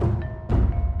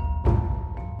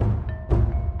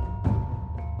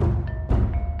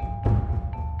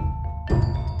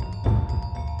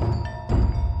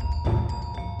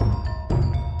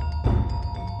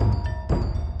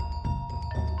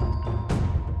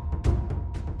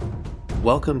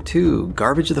Welcome to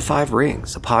Garbage of the Five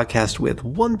Rings, a podcast with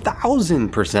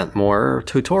 1,000% more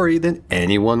Totori than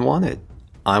anyone wanted.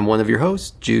 I'm one of your hosts,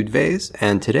 Jude Vase,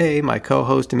 and today my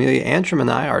co-host Amelia Antrim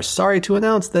and I are sorry to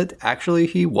announce that actually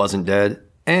he wasn't dead,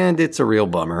 and it's a real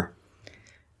bummer.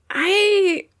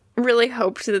 I really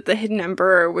hoped that the Hidden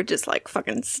Emperor would just,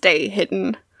 fucking stay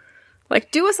hidden.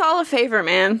 Do us all a favor,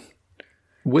 man.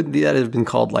 Would that have been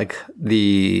called,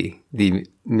 the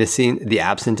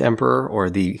absent emperor, or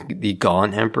the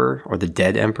gone emperor, or the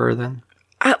dead emperor, then?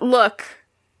 Look,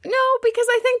 no, because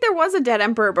I think there was a dead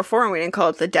emperor before, and we didn't call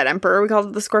it the dead emperor. We called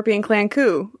it the Scorpion Clan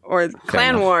Coup, or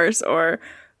Clan Wars, or...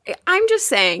 I'm just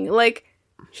saying,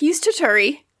 he's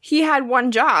Totori. He had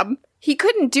one job. He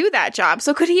couldn't do that job,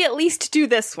 so could he at least do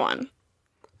this one?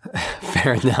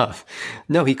 Fair enough.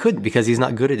 No, he couldn't, because he's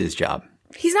not good at his job.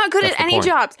 He's not good at any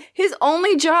jobs. His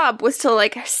only job was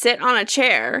to, sit on a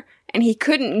chair, and he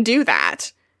couldn't do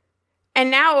that. And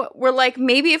now we're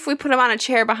maybe if we put him on a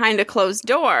chair behind a closed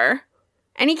door,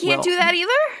 and he can't do that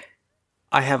either?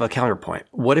 I have a counterpoint.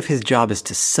 What if his job is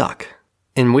to suck?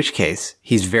 In which case,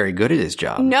 he's very good at his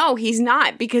job. No, he's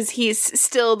not, because he's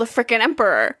still the frickin'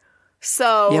 emperor.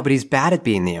 So... Yeah, but he's bad at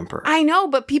being the emperor. I know,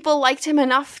 but people liked him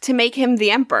enough to make him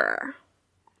the emperor.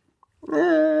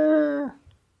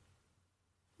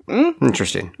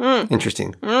 Interesting.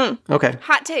 Interesting. Okay.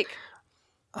 Hot take.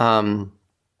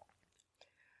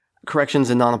 Corrections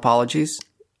and non-apologies.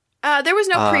 There was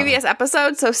no previous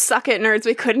episode, so suck it, nerds.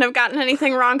 We couldn't have gotten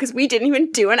anything wrong because we didn't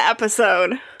even do an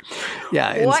episode.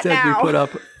 Yeah.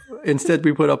 Instead,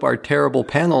 we put up our terrible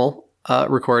panel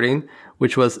recording,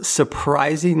 which was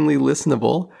surprisingly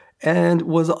listenable and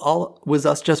was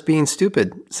us just being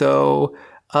stupid. So.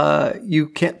 You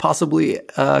can't possibly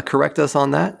correct us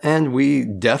on that, and we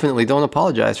definitely don't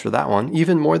apologize for that one,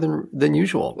 even more than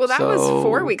usual. Well, that was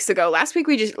 4 weeks ago. Last week,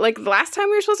 we just, the last time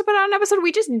we were supposed to put out an episode,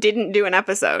 we just didn't do an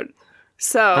episode.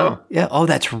 So...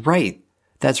 that's right.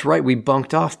 That's right. We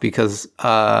bunked off because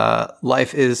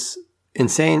life is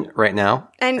insane right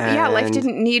now. And life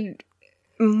didn't need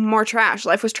more trash.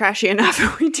 Life was trashy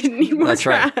enough. We didn't need more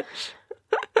trash. Right.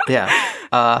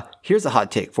 Yeah. Here's a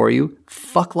hot take for you.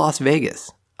 Fuck Las Vegas.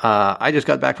 I just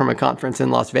got back from a conference in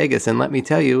Las Vegas, and let me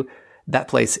tell you, that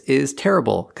place is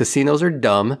terrible. Casinos are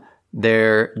dumb.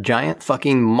 They're giant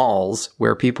fucking malls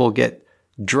where people get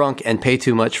drunk and pay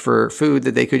too much for food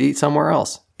that they could eat somewhere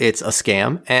else. It's a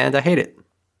scam, and I hate it.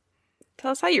 Tell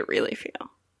us how you really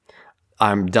feel.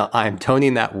 I'm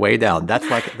toning that way down. That's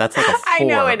like a 4. I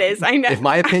know it is. I know. If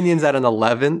my opinion's at an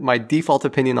 11, my default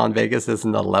opinion on Vegas is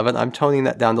an 11. I'm toning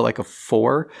that down to a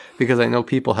 4 because I know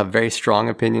people have very strong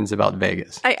opinions about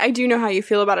Vegas. I do know how you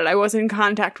feel about it. I was in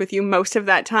contact with you most of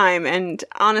that time, and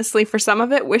honestly, for some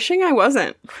of it, wishing I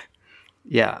wasn't.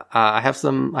 Yeah, I have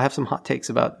some hot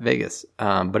takes about Vegas,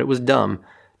 but it was dumb.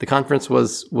 The conference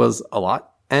was a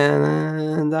lot,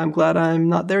 and I'm glad I'm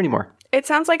not there anymore. It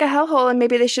sounds like a hellhole, and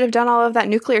maybe they should have done all of that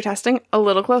nuclear testing a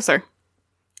little closer.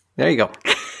 There you go. On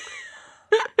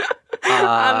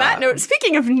that note,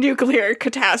 speaking of nuclear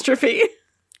catastrophe.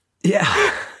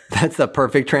 Yeah, that's the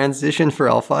perfect transition for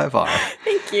L5R.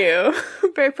 Thank you.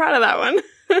 I'm very proud of that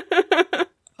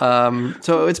one.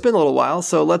 So it's been a little while,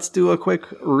 so let's do a quick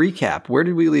recap. Where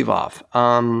did we leave off?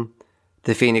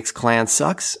 The Phoenix clan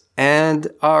sucks and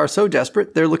are so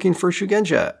desperate they're looking for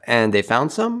Shugenja, and they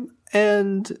found some,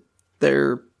 and...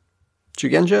 they're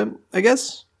Shugenja, I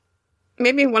guess?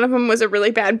 Maybe one of them was a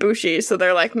really bad Bushi, so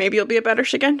they're like, maybe you'll be a better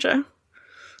Shugenja.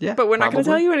 Yeah, but we're not going to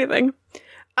tell you anything.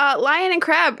 Lion and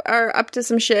Crab are up to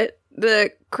some shit.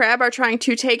 The Crab are trying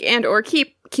to take and or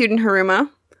keep Kyuden Haruma.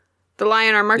 The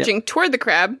Lion are marching toward the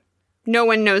Crab. No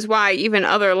one knows why, even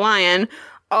other Lion.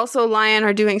 Also, Lion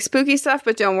are doing spooky stuff,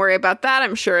 but don't worry about that.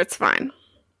 I'm sure it's fine.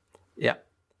 Yeah.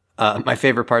 My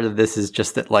favorite part of this is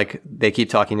just that, they keep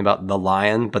talking about the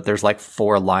lion, but there's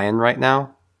 4 lion right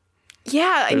now.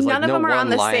 Yeah, there's none of them are on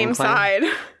the same side.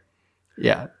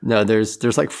 Yeah, no, there's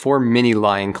 4 mini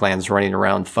lion clans running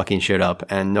around fucking shit up,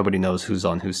 and nobody knows who's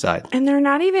on whose side. And they're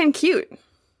not even cute.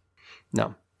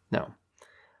 No.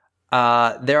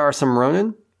 There are some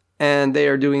Ronin, and they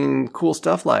are doing cool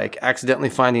stuff like accidentally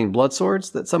finding blood swords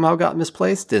that somehow got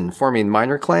misplaced and forming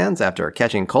minor clans after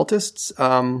catching cultists.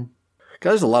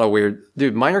 There's a lot of weird...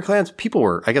 Dude, minor clans, people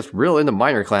were, I guess, real into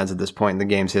minor clans at this point in the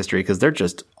game's history because they're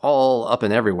just all up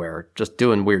and everywhere, just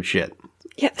doing weird shit.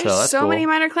 Yeah, there's so cool. Many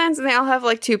minor clans, and they all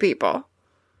have, 2 people.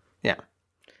 Yeah.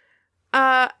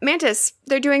 Mantis.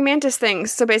 They're doing Mantis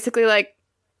things, so basically,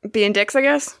 being dicks, I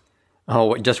guess?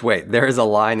 Oh, just wait. There is a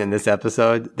line in this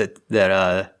episode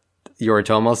that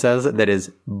Yoritomo says that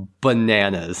is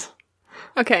bananas.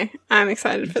 Okay, I'm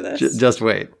excited for this. Just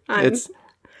wait. I'm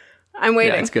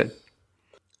waiting. Yeah, it's good.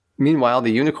 Meanwhile,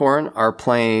 the Unicorn are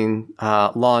playing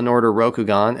Law and Order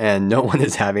Rokugan, and no one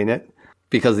is having it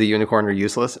because the Unicorn are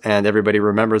useless, and everybody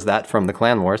remembers that from the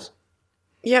Clan Wars.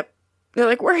 Yep. They're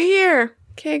like, we're here.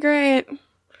 Okay, great.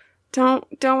 Don't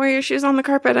wear your shoes on the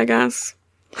carpet, I guess.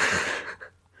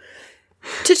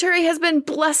 Chitauri has been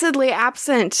blessedly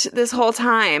absent this whole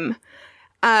time.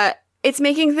 It's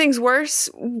making things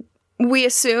worse, we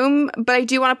assume, but I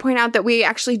do want to point out that we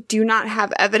actually do not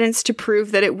have evidence to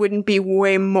prove that it wouldn't be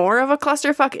way more of a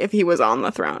clusterfuck if he was on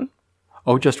the throne.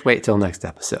 Oh, just wait till next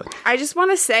episode. I just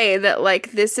want to say that,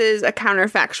 like, this is a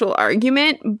counterfactual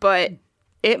argument, but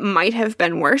it might have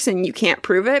been worse and you can't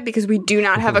prove it because we do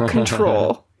not have a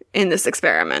control in this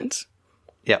experiment.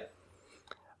 Yep.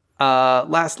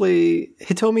 Lastly,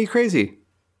 Hitomi crazy.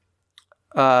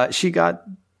 She got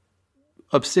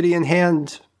obsidian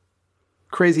hand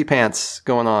crazy pants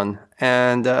going on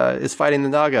and is fighting the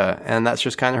Naga, and that's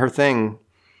just kind of her thing.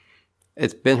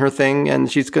 It's been her thing, and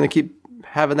she's going to keep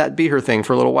having that be her thing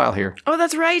for a little while here. Oh,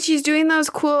 that's right. She's doing those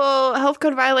cool health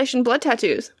code violation blood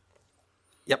tattoos.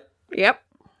 Yep.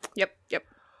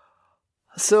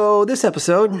 So this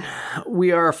episode,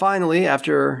 we are finally,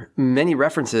 after many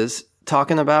references,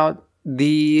 talking about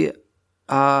the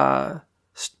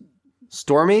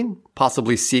storming,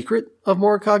 possibly secret, of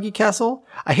Morikagi Castle.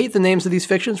 I hate the names of these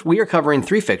fictions. We are covering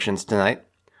 3 fictions tonight.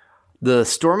 The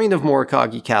Storming of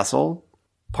Morikagi Castle,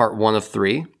 Part 1 of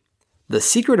 3. The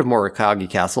Secret of Morikagi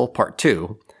Castle, Part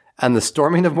 2. And The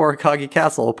Storming of Morikagi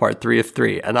Castle, Part 3 of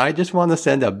 3. And I just want to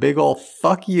send a big ol'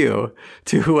 fuck you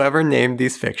to whoever named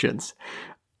these fictions.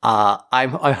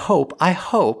 I hope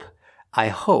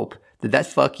that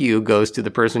fuck you goes to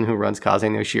the person who runs Kaze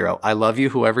no Shiro. I love you,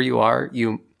 whoever you are.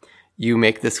 You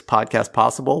make this podcast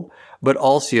possible. But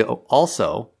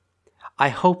also, I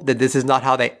hope that this is not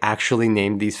how they actually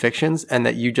named these fictions and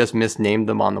that you just misnamed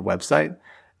them on the website.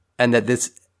 And that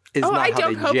this is not I how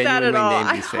don't they hope that at all.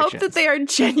 I hope that they are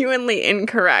genuinely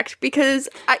incorrect because,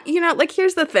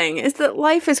 here's the thing, is that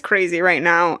life is crazy right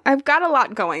now. I've got a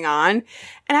lot going on,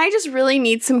 and I just really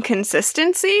need some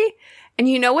consistency. And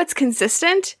you know what's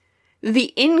consistent?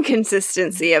 The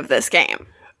inconsistency of this game.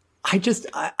 I just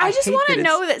want to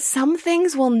know that some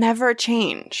things will never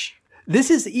change.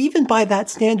 This is, even by that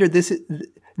standard, this is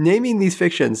naming these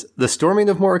fictions, The Storming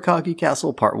of Morikagi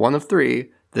Castle, Part 1 of 3,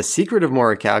 The Secret of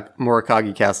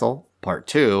Morikagi Castle, Part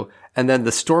 2, and then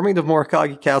The Storming of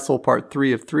Morikagi Castle, Part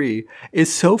 3 of 3,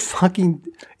 is so fucking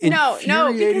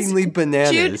infuriatingly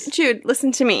bananas. Jude,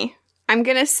 listen to me. I'm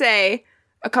going to say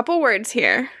a couple words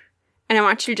here, and I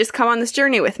want you to just come on this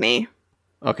journey with me.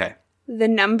 Okay. The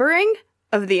numbering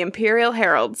of the Imperial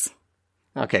Heralds.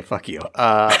 Okay, fuck you.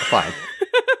 Fine.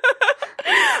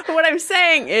 What I'm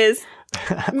saying is,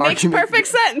 makes perfect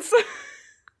sense.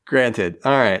 Granted.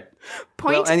 All right.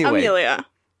 Point Amelia.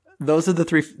 Those are the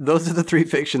three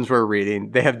fictions we're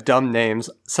reading. They have dumb names.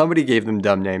 Somebody gave them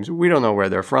dumb names. We don't know where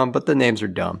they're from, but the names are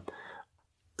dumb.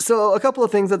 So a couple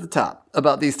of things at the top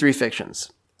about these 3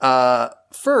 fictions.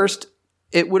 First,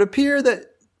 it would appear that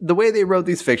the way they wrote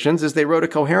these fictions is they wrote a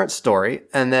coherent story,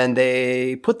 and then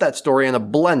they put that story in a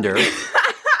blender,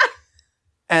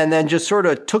 and then just sort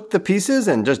of took the pieces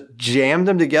and just jammed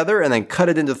them together, and then cut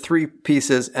it into 3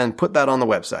 pieces and put that on the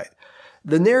website.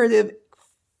 The narrative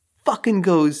fucking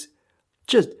goes,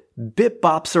 just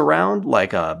bip-bops around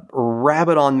like a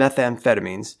rabbit on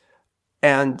methamphetamines.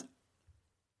 And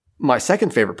my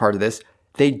second favorite part of this,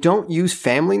 they don't use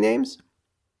family names.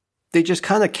 They just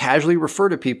kind of casually refer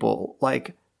to people,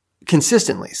 like,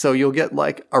 consistently. So you'll get,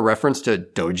 like, a reference to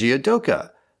Doji Adoka,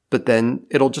 but then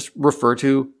it'll just refer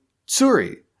to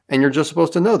Tsuri, and you're just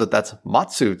supposed to know that that's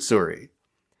Matsu Tsuri.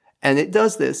 And it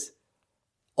does this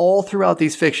all throughout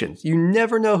these fictions. You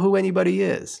never know who anybody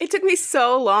is. It took me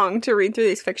so long to read through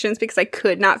these fictions because I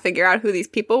could not figure out who these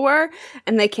people were.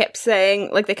 And they kept saying,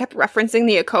 like, they kept referencing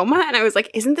the Akoma. And I was like,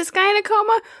 isn't this guy an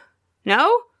Akoma?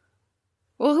 No?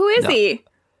 Well, who is he?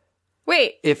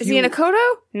 Wait, is he an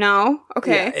Akodo? No?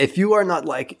 Okay. Yeah, if you are not,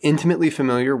 like, intimately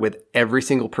familiar with every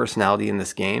single personality in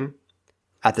this game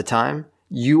at the time,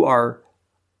 you are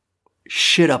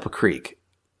shit up a creek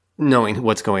knowing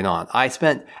what's going on.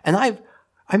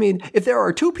 I mean, if there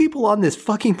are 2 people on this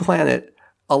fucking planet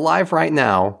alive right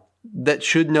now that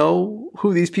should know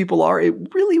who these people are, it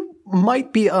really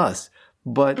might be us.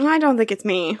 But I don't think it's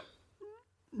me.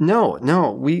 No.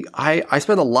 I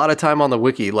spent a lot of time on the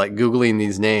wiki, like, Googling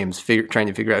these names, trying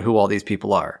to figure out who all these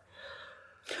people are.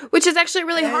 Which is actually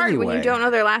really hard when you don't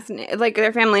know their last name, like,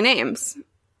 their family names.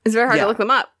 It's very hard to look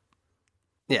them up.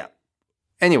 Yeah.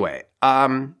 Anyway,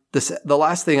 the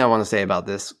last thing I want to say about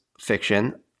this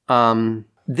fiction,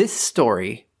 this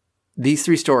story, these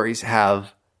 3 stories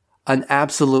have an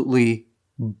absolutely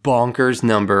bonkers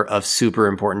number of super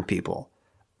important people.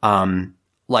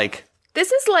 Like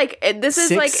This is like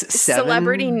Six, seven?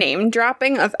 celebrity name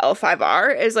dropping of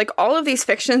L5R. Is like all of these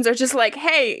fictions are just like,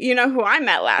 hey, you know who I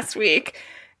met last week?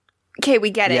 Okay,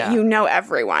 we get it. Yeah. You know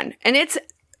everyone, and it's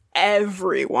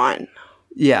everyone.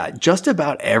 Yeah, just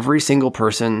about every single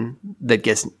person that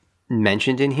gets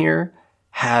mentioned in here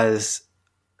has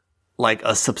like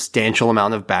a substantial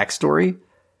amount of backstory.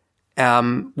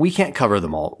 We can't cover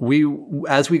them all.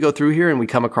 As we go through here and we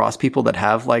come across people that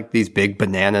have like these big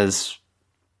bananas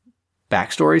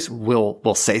backstories,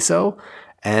 we'll say so.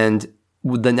 And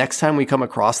the next time we come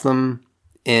across them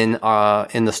in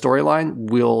the storyline,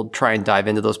 we'll try and dive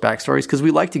into those backstories because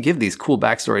we like to give these cool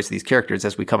backstories to these characters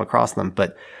as we come across them,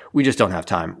 but we just don't have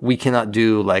time. We cannot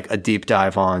do like a deep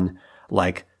dive on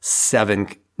like 7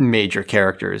 major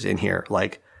characters in here.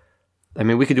 Like, I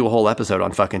mean, we could do a whole episode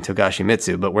on fucking Togashi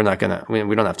Mitsu, but we're not gonna.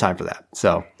 We don't have time for that.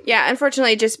 So Yeah,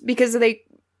 unfortunately, just because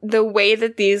the way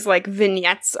that these like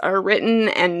vignettes are written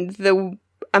and the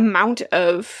amount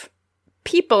of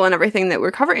people and everything that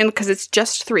we're covering, because it's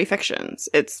just 3 fictions.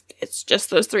 It's just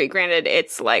those 3. Granted,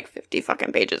 it's like 50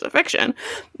 fucking pages of fiction,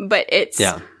 but it's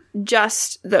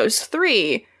just those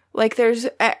 3. Like there's,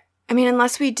 I mean,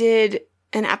 unless we did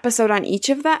an episode on each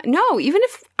of that. No, even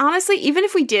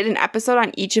if we did an episode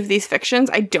on each of these fictions,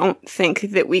 I don't think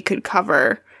that we could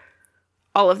cover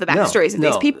all of the backstories of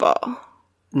these people.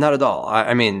 Not at all.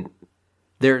 I mean,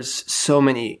 there's so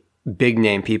many big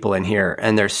name people in here,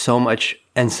 and there's so much,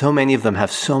 and so many of them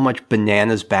have so much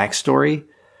bananas backstory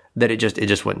that it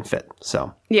just wouldn't fit.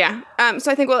 So yeah.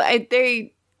 So I think we'll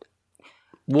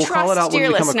call it out when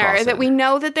we come across listener, that we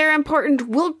know that they're important.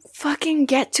 We'll fucking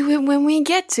get to it when we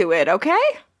get to it, okay?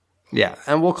 Yeah,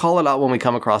 and we'll call it out when we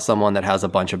come across someone that has a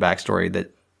bunch of backstory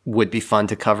that would be fun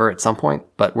to cover at some point,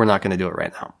 but we're not going to do it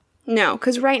right now. No,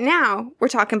 because right now, we're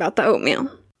talking about the oatmeal.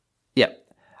 Yep.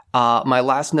 My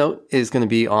last note is going to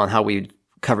be on how we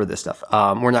cover this stuff.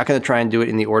 We're not going to try and do it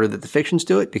in the order that the fictions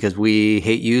do it, because we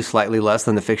hate you slightly less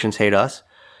than the fictions hate us.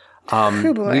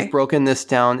 Oh boy. We've broken this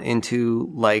down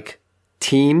into like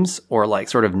teams or like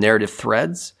sort of narrative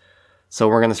threads. So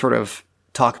we're going to sort of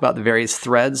talk about the various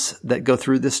threads that go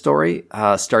through this story,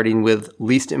 starting with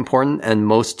least important and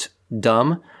most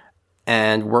dumb,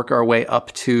 and work our way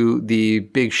up to the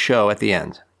big show at the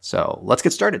end. So let's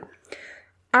get started.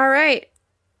 All right.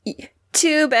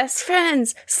 2 best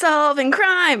friends solving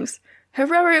crimes.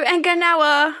 Hiroru and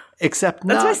Ganawa. Except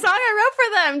That's not. my song I wrote for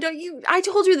them. I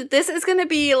told you that this is going to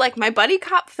be like my buddy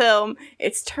cop film.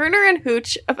 It's Turner and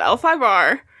Hooch of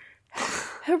L5R.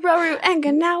 Hiroru and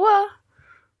Ganawa.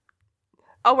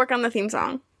 I'll work on the theme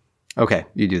song. Okay,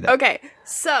 you do that. Okay,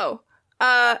 so,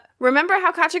 remember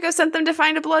how Kachiko sent them to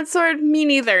find a blood sword? Me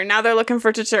neither. Now they're looking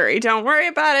for Toturi. Don't worry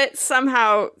about it.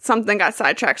 Somehow, something got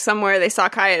sidetracked somewhere. They saw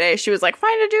Kaede. She was like,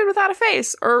 find a dude without a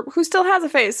face. Or who still has a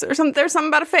face. Or something. There's something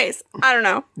about a face. I don't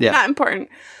know. Yeah. Not important.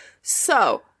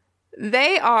 So,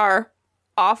 they are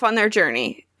off on their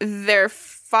journey. They're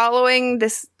following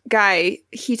this guy,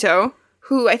 Hito,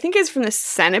 who I think is from the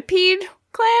Centipede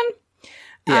clan.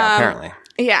 Yeah, apparently.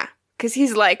 Yeah, because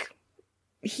he's like,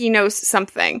 he knows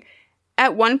something.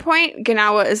 At one point,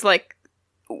 Ganawa is like,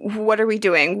 what are we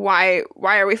doing? Why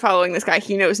are we following this guy?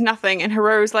 He knows nothing. And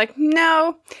Hiroru's like,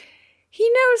 no, he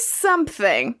knows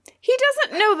something. He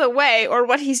doesn't know the way or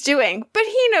what he's doing, but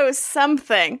he knows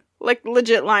something. Like,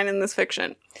 legit line in this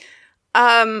fiction.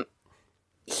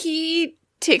 He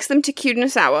takes them to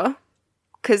Kyudonasawa,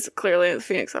 because clearly the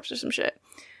Phoenix left or some shit.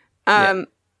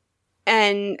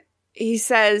 And he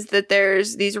says that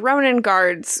there's these Ronin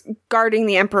guards guarding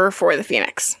the Emperor for the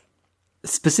Phoenix.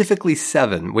 Specifically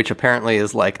 7, which apparently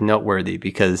is like noteworthy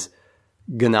because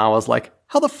Ganawa's like,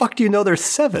 how the fuck do you know there's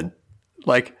 7?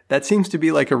 Like, that seems to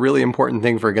be like a really important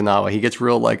thing for Ganawa. He gets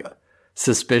real like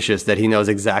suspicious that he knows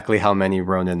exactly how many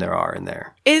Ronin there are in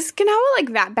there. Is Ganawa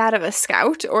like that bad of a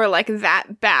scout, or like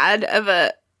that bad of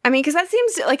a... I mean, because that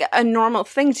seems like a normal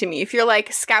thing to me. If you're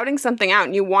like scouting something out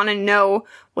and you want to know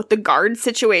what the guard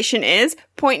situation is,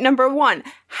 point number 1,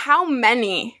 how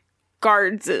many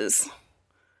guards is?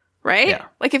 Right? Yeah.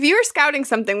 Like if you were scouting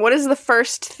something, what is the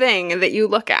first thing that you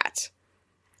look at?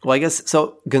 Well, I guess,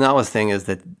 so Ganawa's thing is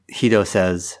that Hito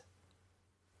says,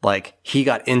 like, he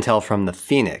got intel from the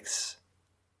Phoenix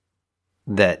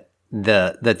that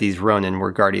these Ronin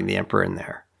were guarding the Emperor in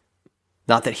there.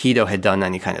 Not that Hito had done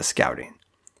any kind of scouting.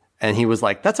 And he was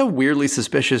like, that's a weirdly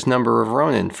suspicious number of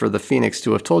Ronin for the Phoenix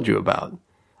to have told you about.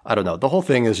 I don't know. The whole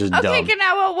thing is just dumb. Okay,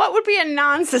 Ganawa, what would be a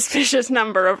non-suspicious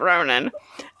number of Ronin?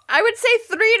 I would say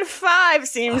 3 to 5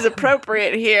 seems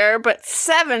appropriate here, but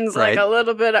 7's like Right. a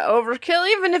little bit of overkill,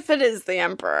 even if it is the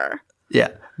Emperor. Yeah,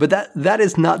 but that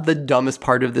is not the dumbest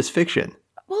part of this fiction.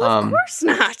 Well, of course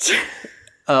not.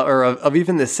 Or of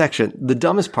even this section. The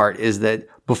dumbest part is that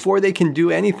before they can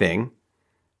do anything,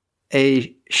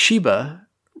 a Sheba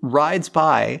rides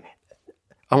by.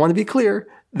 I want to be clear.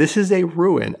 This is a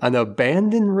ruin, an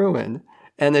abandoned ruin.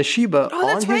 And a Sheba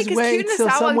on his way to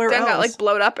somewhere else. Got like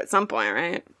blowed up at some point,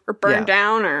 right? Or burned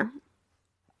down, or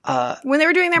when they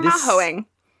were doing their mahoing.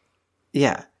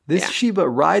 Yeah. This Sheba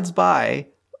rides by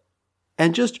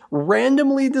and just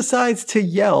randomly decides to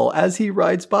yell as he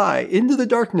rides by into the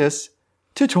darkness,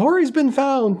 "Totori's been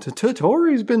found!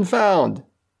 Totori's been found!"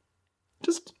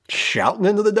 Just shouting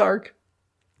into the dark.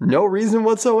 No reason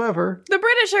whatsoever. The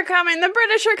British are coming! The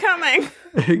British are coming!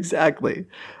 Exactly.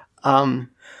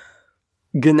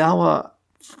 Ganawa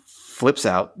flips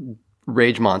out,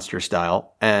 rage monster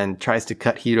style, and tries to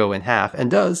cut Hiro in half,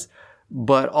 and does,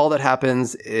 but all that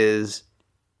happens is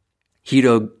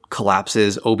Hiro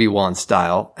collapses Obi-Wan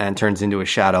style and turns into a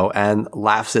shadow and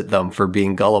laughs at them for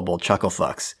being gullible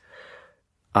chucklefucks.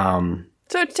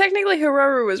 So technically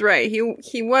Hiroru was right.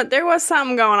 There was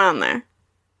something going on there.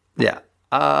 Yeah.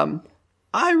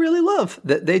 I really love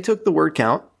that they took the word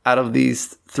count out of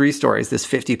these 3 stories, this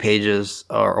 50 pages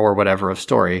or whatever of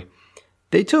story.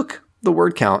 They took the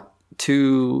word count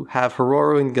to have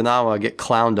Hiroru and Ganawa get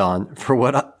clowned on for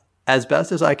what, as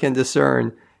best as I can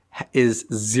discern, is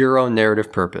zero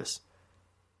narrative purpose.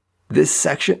 This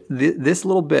section, this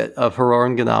little bit of Hiroru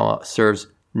and Ganawa serves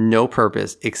no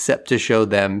purpose except to show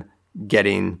them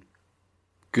getting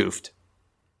goofed.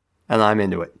 And I'm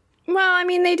into it. Well, I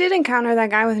mean, they did encounter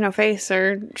that guy with no face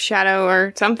or shadow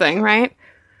or something, right?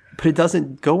 But it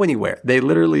doesn't go anywhere. They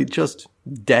literally just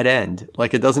dead end.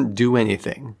 Like, it doesn't do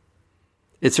anything.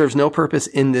 It serves no purpose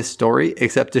in this story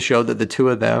except to show that the two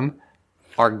of them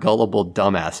are gullible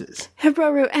dumbasses.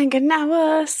 Hiroru and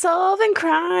Ganawa solving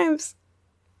crimes.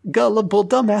 Gullible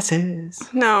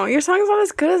dumbasses. No, your song's not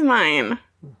as good as mine.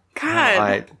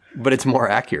 God. But it's more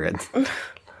accurate.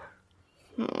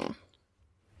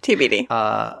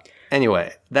 TBD.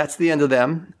 Anyway, that's the end of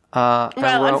them.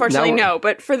 Well, unfortunately, no,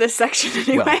 but for this section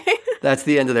anyway. Well, that's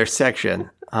the end of their section.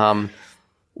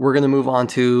 We're going to move on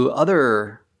to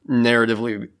other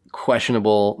narratively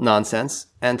questionable nonsense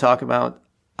and talk about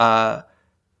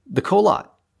the Kolot.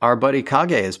 Our buddy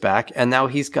Kage is back, and now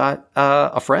he's got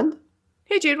a friend.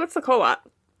 Hey, Jude, what's the Kolot?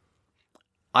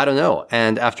 I don't know.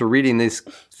 And after reading these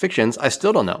fictions, I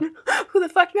still don't know. Who the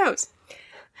fuck knows?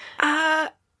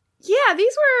 Yeah,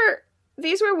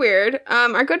 these were weird.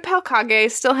 Our good pal Kage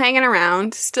is still hanging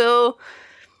around, still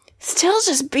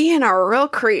just being a real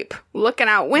creep, looking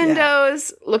out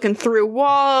windows, looking through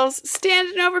walls,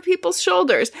 standing over people's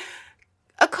shoulders.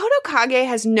 Akodo Kage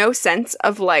has no sense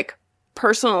of like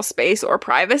personal space or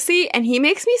privacy, and he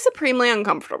makes me supremely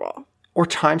uncomfortable. Or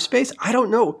time space? I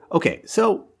don't know. Okay,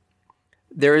 so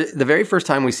the very first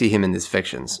time we see him in these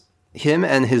fictions, him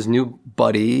and his new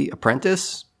buddy,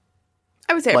 apprentice,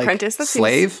 I would say like apprentice. That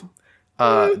slave,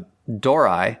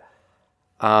 Dorai,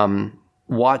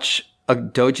 watch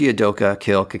Doji Adoka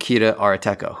kill Kakita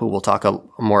Arateko, who we'll talk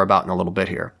more about in a little bit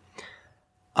here.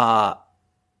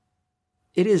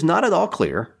 It is not at all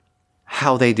clear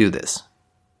how they do this.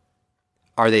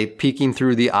 Are they peeking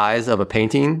through the eyes of a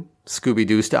painting,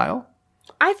 Scooby-Doo style?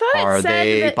 I thought Are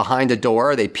they behind a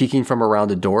door? Are they peeking from around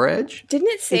a door edge? Didn't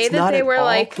it say that they were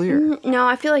like clear? No,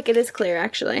 I feel like it is clear,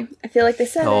 actually. I feel like they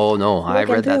said Oh, no. I've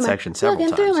read that section several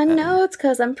times. Looking through my notes,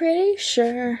 because I'm pretty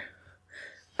sure.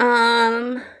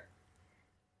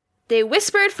 They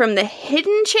whispered from the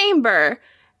hidden chamber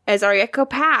as Arieko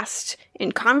passed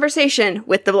in conversation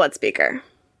with the blood speaker.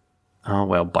 Oh,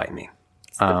 well, bite me.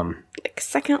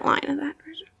 Second line of that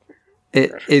version.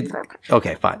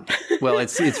 Okay, fine. Well,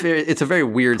 it's a very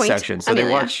weird section. So they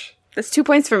watch. That's 2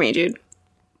 points for me, Jude.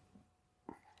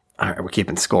 All right, we're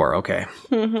keeping score. Okay.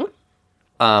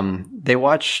 Mm-hmm. They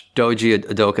watch Doji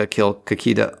Adoka kill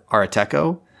Kakita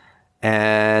Arateko,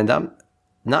 and I'm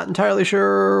not entirely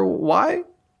sure why.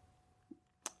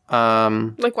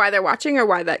 Like why they're watching or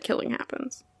why that killing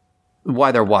happens?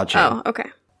 Why they're watching. Oh, okay.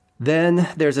 Then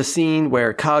there's a scene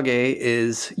where Kage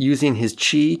is using his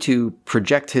chi to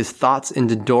project his thoughts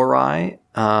into Dorai.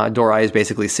 Dorai is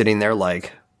basically sitting there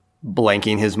like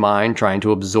blanking his mind, trying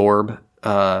to absorb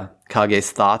Kage's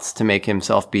thoughts to make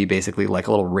himself be basically like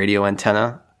a little radio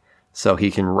antenna, so he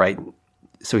can write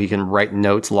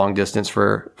notes long distance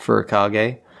for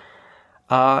Kage.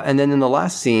 And then in the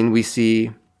last scene, we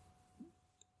see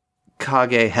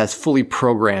Kage has fully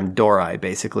programmed Dorai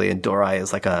basically, and Dorai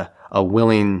is like a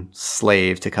willing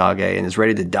slave to Kage and is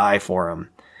ready to die for him.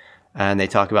 And they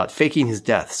talk about faking his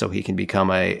death so he can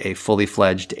become a fully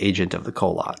fledged agent of the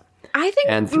Kolot. I think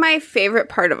And my favorite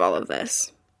part of all of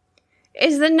this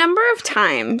is the number of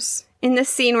times in the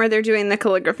scene where they're doing the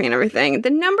calligraphy and everything, the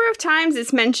number of times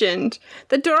it's mentioned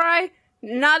that Dorai,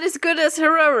 not as good as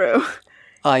Hiroru.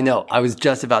 I know. I was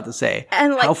just about to say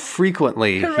And, like, how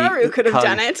frequently Hiroru could have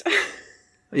done it.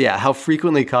 Yeah, how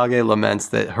frequently Kage laments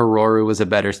that Hiroru was a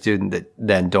better student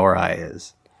than Dorai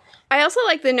is. I also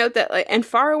like the note that, like, and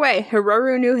far away,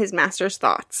 Hiroru knew his master's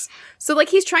thoughts. So, like,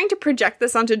 he's trying to project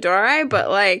this onto Dorai, but,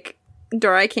 like,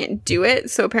 Dorai can't do it.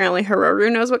 So apparently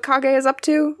Hiroru knows what Kage is up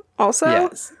to also.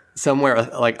 Yes. Somewhere,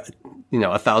 like,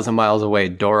 1,000 miles away,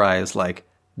 Dorai is like,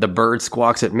 the bird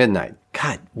squawks at midnight.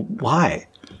 God, why?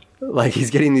 Like, he's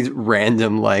getting these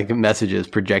random, like, messages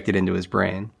projected into his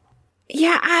brain.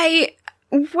 Yeah,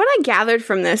 what I gathered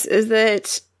from this is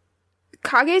that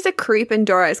Kage's a creep and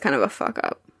Dorai is kind of a fuck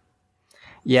up.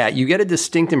 Yeah, you get a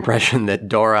distinct impression that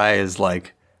Dorai is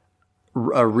like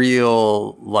a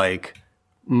real like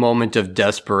moment of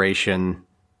desperation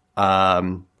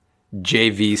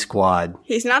JV squad.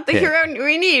 He's not the hero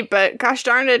we need, but gosh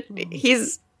darn it,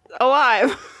 he's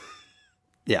alive.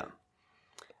 Yeah.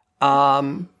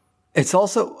 It's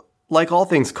also like all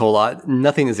things Kolat,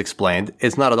 nothing is explained.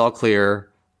 It's not at all clear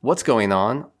what's going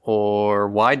on or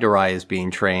why Dorai is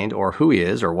being trained or who he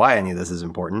is or why any of this is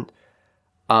important.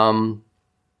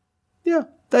 Yeah,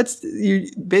 that's you.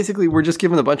 Basically, we're just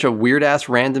given a bunch of weird ass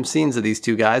random scenes of these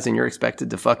two guys, and you're expected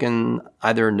to fucking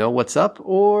either know what's up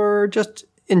or just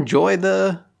enjoy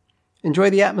the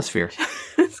atmosphere.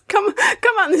 Come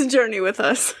on this journey with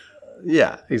us.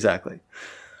 Yeah, exactly.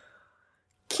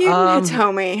 Kyuden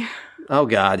Hitomi. Oh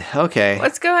God. Okay.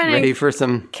 Let's go ahead Ready and for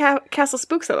some Castle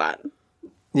Spooks a lot.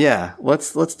 Yeah,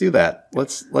 let's do that.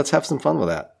 Let's have some fun with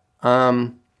that.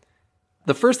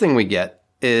 The first thing we get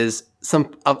is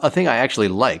a thing I actually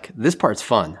like. This part's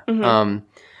fun. Mm-hmm.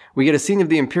 We get a scene of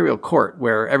the Imperial Court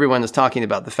where everyone is talking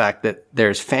about the fact that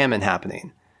there's famine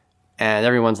happening. And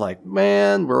everyone's like,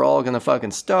 man, we're all going to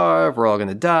fucking starve. We're all going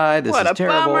to die. This is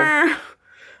terrible. What a bummer.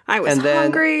 I was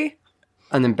hungry.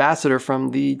 An ambassador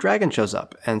from the dragon shows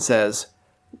up and says,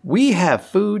 we have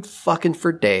food fucking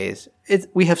for days.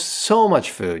 We have so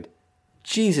much food.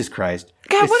 Jesus Christ.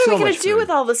 God, what are we going to do with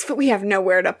all this food? We have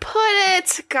nowhere to put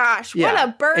it. Gosh, what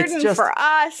a burden for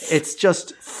us. It's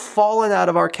just fallen out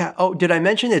of our Oh, did I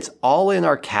mention it's all in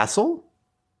our castle?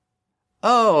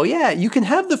 Oh, yeah, you can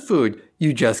have the food.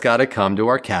 You just got to come to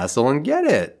our castle and get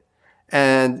it.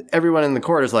 And everyone in the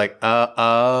court is like,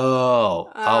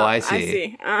 I see. I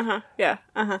see. Uh-huh.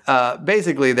 Yeah.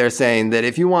 Basically, they're saying that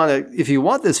if you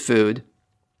want this food,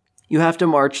 you have to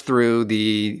march through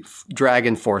the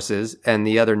dragon forces and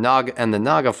the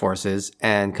Naga forces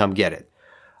and come get it.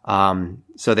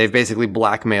 So they've basically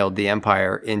blackmailed the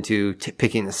Empire into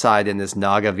picking a side in this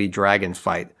Naga v Dragon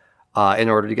fight in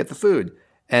order to get the food.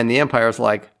 And the Empire's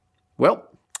like, well,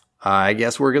 I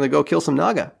guess we're going to go kill some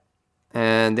Naga.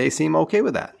 And they seem okay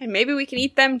with that. And maybe we can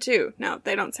eat them too. No,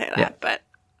 they don't say that, but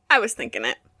I was thinking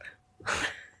it.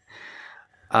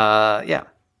 Yeah.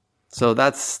 So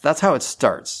that's how it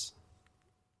starts.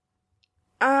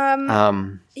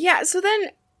 Yeah, so then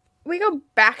we go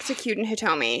back to Kyuden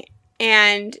Hitomi,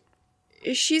 and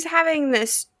she's having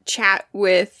this chat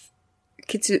with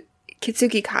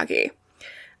Kitsuki Kage.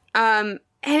 And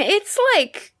it's,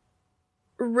 like,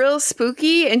 real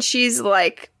spooky, and she's,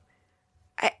 like...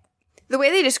 the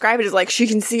way they describe it is, like, she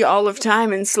can see all of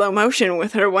time in slow motion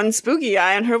with her one spooky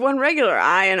eye and her one regular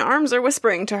eye, and arms are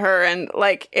whispering to her, and,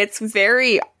 like, it's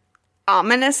very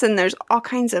ominous, and there's all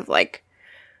kinds of, like...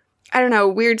 I don't know,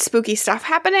 weird, spooky stuff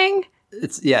happening.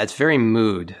 It's very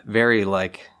mood, very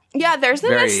like... Yeah, there's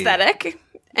an aesthetic,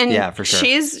 and yeah, for sure.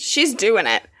 she's doing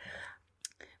it.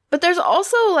 But there's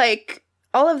also, like,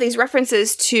 all of these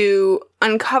references to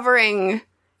uncovering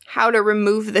how to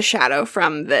remove the shadow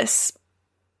from this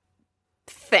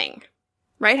thing,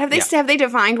 right? Have they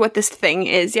defined what this thing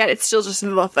is yet? It's still just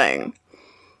the thing.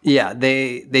 Yeah,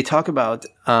 they talk about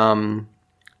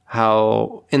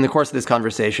how, in the course of this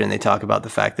conversation, they talk about the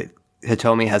fact that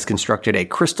Hitomi has constructed a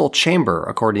crystal chamber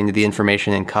according to the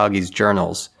information in Kage's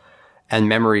journals and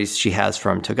memories she has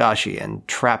from Togashi, and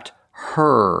trapped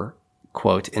her,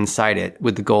 quote, inside it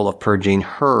with the goal of purging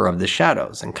her of the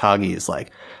shadows. And Kage is like,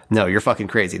 no, you're fucking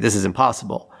crazy. This is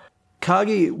impossible.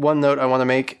 Kage, one note I want to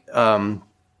make,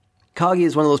 Kage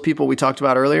is one of those people we talked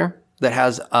about earlier that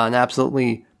has an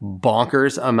absolutely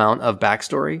bonkers amount of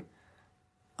backstory.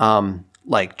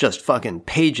 Like just fucking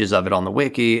pages of it on the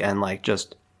wiki, and like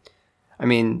just, I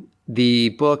mean, the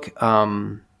book,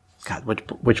 God,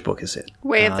 which book is it?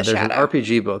 Way of the Shadow. There's an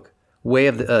RPG book, Way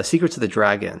of the, Secrets of the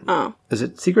Dragon. Oh. Is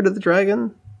it Secret of the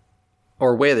Dragon?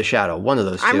 Or Way of the Shadow? One of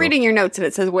those two. I'm reading your notes and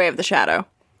it says Way of the Shadow.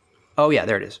 Oh yeah,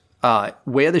 there it is.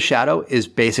 Way of the Shadow is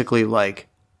basically like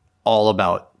all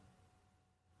about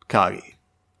Kagi.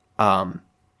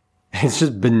 It's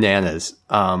just bananas.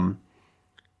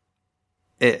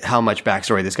 How much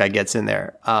backstory this guy gets in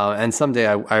there. And someday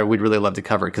I would really love to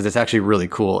cover it because it's actually really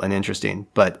cool and interesting.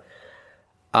 But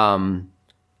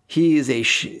he is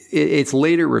it's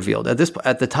later revealed at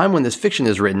the time when this fiction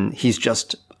is written, he's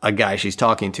just a guy she's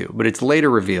talking to. But it's later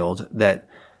revealed that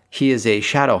he is a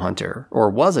shadow hunter, or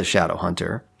was a shadow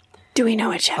hunter. Do we know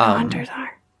what shadow hunters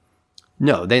are?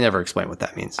 No, they never explain what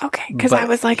that means. Okay, because I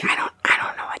was like, I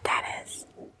don't know what that is.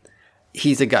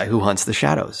 He's a guy who hunts the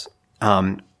shadows.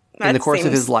 In the course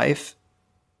of his life,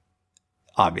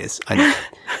 obvious, I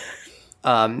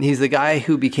know. He's the guy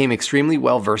who became extremely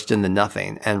well versed in the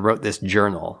Nothing and wrote this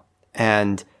journal.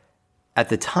 And at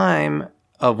the time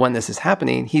of when this is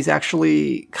happening, he's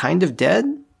actually kind of dead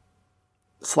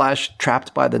 /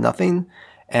 trapped by the Nothing.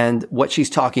 And what she's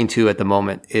talking to at the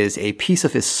moment is a piece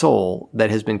of his soul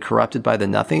that has been corrupted by the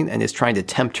Nothing and is trying to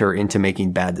tempt her into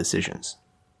making bad decisions.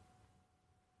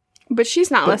 But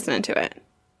she's not listening to it.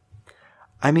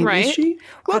 I mean, right? Is she?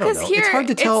 Well, because here it's hard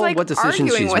to tell like what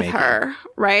decisions she's with making. her,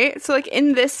 right? So, like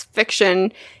in this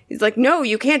fiction, he's like, "No,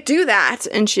 you can't do that,"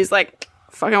 and she's like,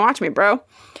 "Fucking watch me, bro."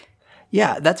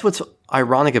 Yeah, that's what's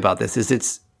ironic about this is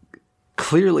it's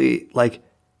clearly like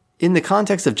in the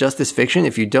context of just this fiction.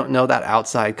 If you don't know that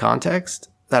outside context,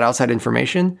 that outside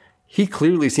information, he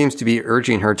clearly seems to be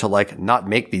urging her to like not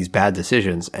make these bad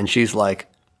decisions, and she's like,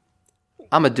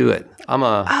 I'm gonna do it.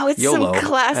 It's YOLO, some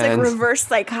classic reverse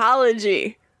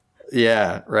psychology.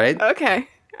 Yeah, right? Okay.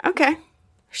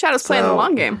 Shadow's playing the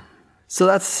long game. So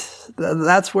that's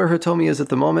where Hitomi is at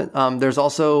the moment. There's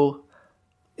also,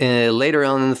 later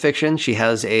on in the fiction, she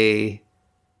has a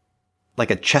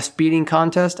chest beating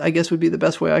contest, I guess would be the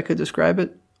best way I could describe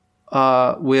it,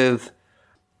 with,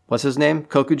 what's his name?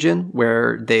 Kokujin,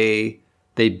 where they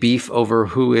beef over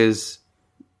who is,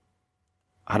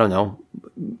 I don't know,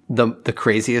 the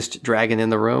craziest dragon in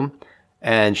the room,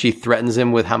 and she threatens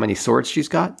him with how many swords she's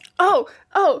got. Oh,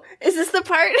 is this the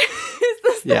part? Is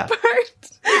this the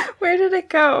part? Where did it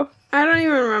go? I don't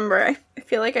even remember. I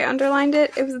feel like I underlined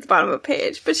it. It was at the bottom of a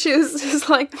page, but she was just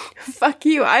like, fuck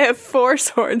you, I have 4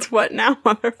 swords, what now,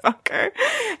 motherfucker?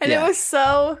 And it was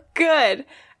so good.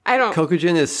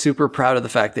 Kokujin is super proud of the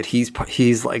fact that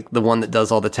he's like the one that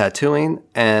does all the tattooing,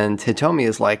 and Hitomi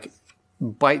is like,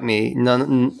 bite me,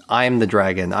 I'm the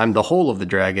dragon, I'm the whole of the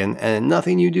dragon, and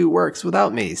nothing you do works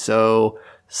without me, so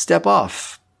step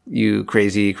off, you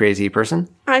crazy, crazy person.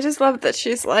 I just love that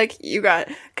she's like,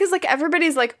 because like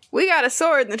everybody's like, we got a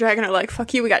sword, and the dragon are like,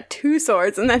 fuck you, we got 2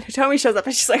 swords, and then Hitomi shows up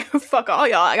and she's like, fuck all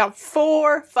y'all, I got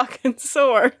 4 fucking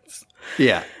swords.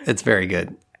 Yeah, it's very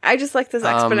good. I just like this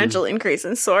exponential increase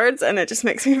in swords, and it just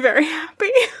makes me very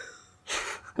happy.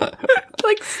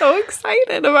 Like, so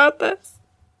excited about this.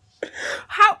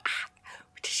 How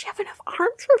does she have enough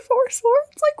arms for 4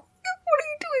 swords? Like, what are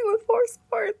you doing with 4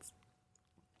 swords?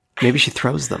 Maybe she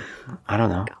throws them. I don't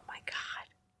know. Oh my god,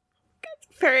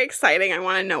 that's very exciting. I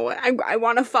want to know what I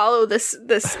want to follow this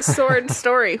sword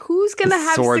story. Who's gonna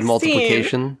have sword 16?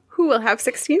 Multiplication? Who will have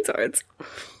 16 swords?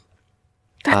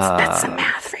 That's some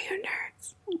math for you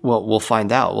nerds. Well, we'll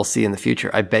find out. We'll see in the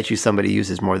future. I bet you somebody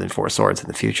uses more than 4 swords in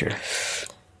the future.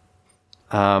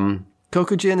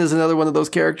 Kokujin is another one of those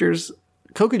characters.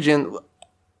 Kokujin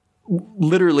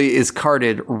literally is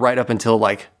carded right up until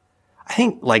like, I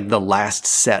think like the last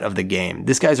set of the game.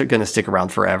 This guy's going to stick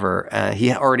around forever.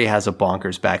 He already has a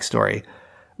bonkers backstory.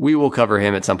 We will cover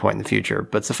him at some point in the future,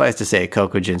 but suffice to say,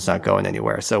 Kokujin's not going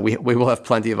anywhere. So we will have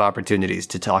plenty of opportunities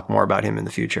to talk more about him in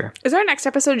the future. Is our next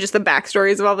episode just the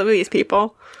backstories of all of these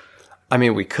people? I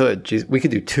mean, we could. Jeez, we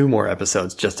could do 2 more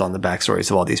episodes just on the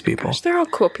backstories of all these people. Gosh, they're all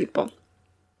cool people.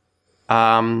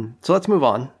 So let's move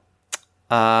on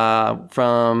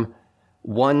from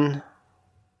one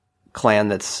clan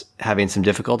that's having some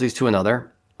difficulties to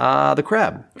another. The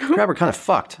crab. The crab are kind of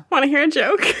fucked. Want to hear a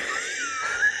joke?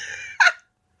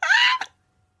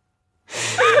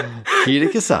 Hida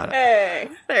Kasada. Hey,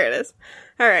 there it is.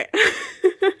 All right.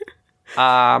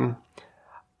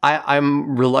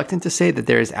 I'm reluctant to say that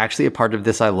there is actually a part of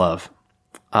this I love,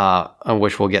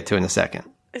 which we'll get to in a second.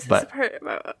 Is this the part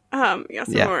about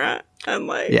Yasamura? And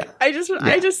like, I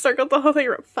just circled the whole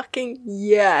thing. Fucking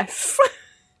yes.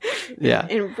 Yeah.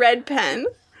 In red pen.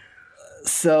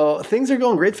 So things are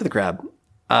going great for the crab.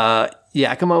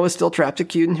 Yakumo is still trapped at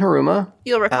Kyuden Hiruma.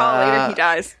 You'll recall later he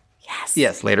dies. Yes.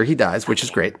 Yes, later he dies, which is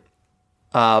great.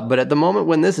 But at the moment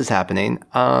when this is happening,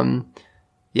 Yakumo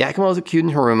is at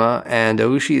Kyuden Hiruma, and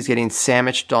Oushi is getting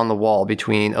sandwiched on the wall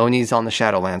between Oni's on the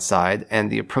Shadowlands side and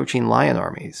the approaching lion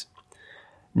armies.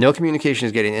 No communication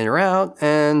is getting in or out,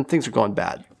 and things are going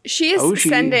bad. She is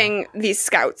sending these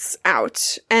scouts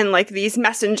out and like these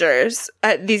messengers,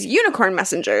 these unicorn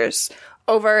messengers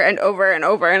over and over and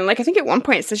over. And like, I think at one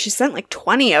point it says she sent like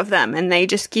 20 of them and they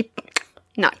just keep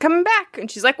not coming back.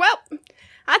 And she's like, well,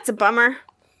 that's a bummer.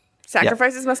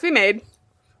 Sacrifices must be made.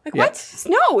 Like, what?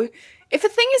 No. If a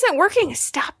thing isn't working,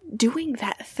 stop doing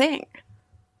that thing.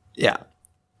 Yeah.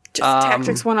 Just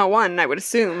Tactics 101, I would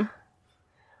assume.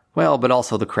 Well, but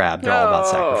also the crab. They're all about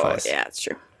sacrifice. Yeah, it's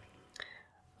true.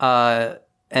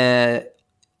 And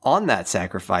on that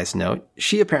sacrifice note,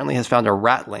 she apparently has found a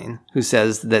ratling who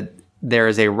says that there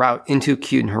is a route into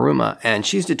Kyuden Haruma, and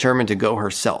she's determined to go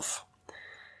herself.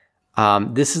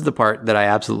 This is the part that I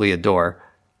absolutely adore.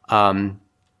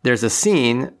 There's a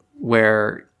scene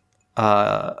where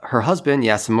her husband,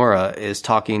 Yasumura, is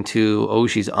talking to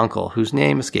Oushi's uncle, whose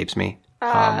name escapes me.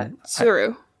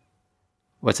 Tsuru.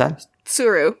 What's that?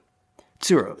 Tsuru.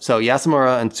 So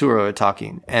Yasumura and Tsuru are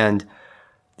talking, and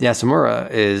Yasumura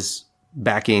is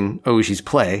backing Oushi's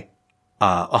play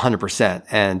 100%,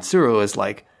 and Tsuru is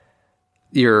like,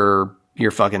 you're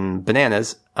fucking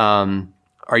bananas.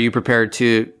 Are you prepared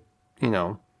to,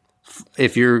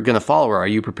 if you're going to follow her, are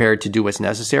you prepared to do what's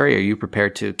necessary? Are you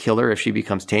prepared to kill her if she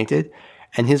becomes tainted?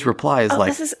 And his reply is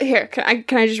like... Here, can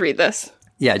I just read this?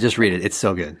 Yeah, just read it. It's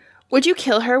so good. Would you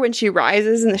kill her when she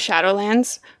rises in the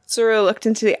Shadowlands? Tsuru looked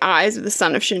into the eyes of the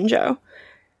son of Shinjo.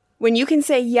 When you can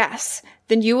say yes,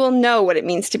 then you will know what it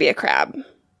means to be a crab.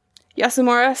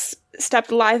 Yasumura stepped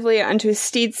lively onto his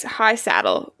steed's high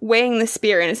saddle, weighing the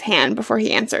spear in his hand before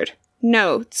he answered.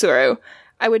 No, Tsuru.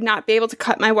 I would not be able to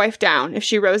cut my wife down if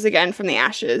she rose again from the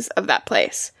ashes of that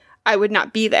place. I would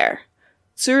not be there.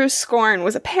 Tsuru's scorn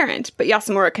was apparent, but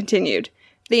Yasumura continued.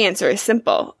 The answer is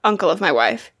simple, uncle of my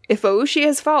wife. If Oushi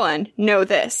has fallen, know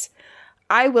this.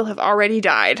 I will have already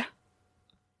died.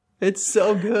 It's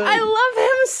so good. I love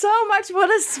him so much. What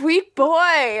a sweet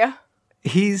boy.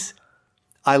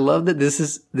 I love that this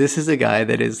is a guy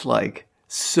that is like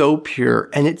so pure,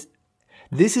 and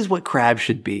this is what Crab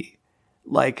should be.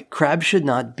 Like, Crab should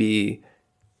not be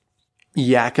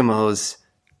Yakumo's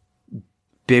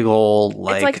big old,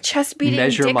 like, it's like chest beating,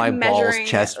 measure dick my measuring. balls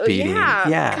chest beating.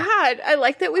 Yeah. God, I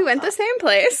like that we went the same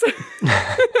place.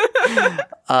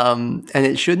 And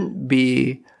it shouldn't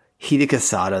be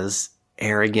Hidekisada's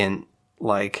arrogant,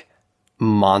 like,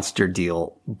 monster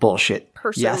deal bullshit.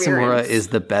 Yasumura is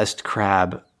the best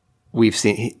crab we've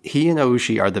seen. He and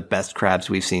Oushi are the best crabs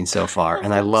we've seen so far.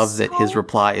 And I love that his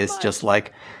reply is just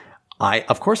like,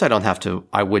 of course I wouldn't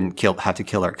have to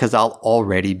kill her because I'll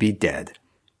already be dead.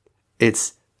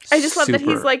 I just love that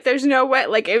he's like, there's no way,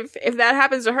 like, if that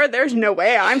happens to her, there's no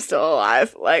way I'm still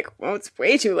alive. Like, well, it's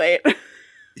way too late.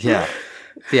 Yeah.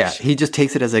 Yeah. He just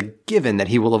takes it as a given that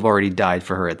he will have already died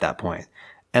for her at that point.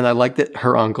 And I like that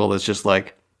her uncle is just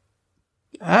like,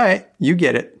 all right, you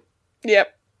get it.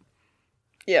 Yep.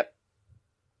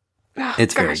 Oh,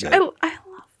 it's very good. I love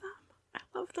them. I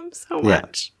love them so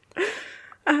much.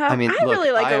 I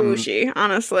really like Oushi,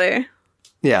 honestly.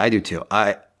 Yeah, I do too.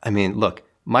 I mean, look,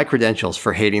 my credentials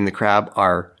for hating the crab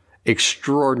are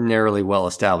extraordinarily well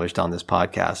established on this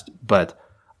podcast, but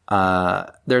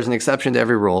there's an exception to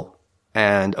every rule,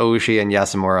 and Oushi and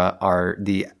Yasumura are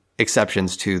the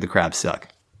exceptions to the crab suck.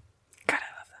 God,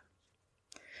 I love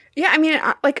them. Yeah, I mean,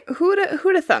 like,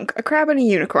 who'da thunk? A crab and a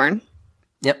unicorn.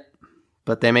 Yep.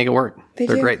 But they make it work.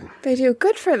 They're great. They do.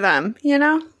 Good for them,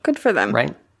 Good for them.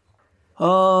 Right?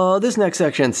 Oh, this next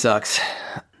section sucks.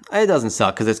 It doesn't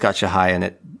suck because it's got Shahai in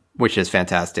it, which is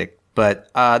fantastic.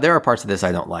 But there are parts of this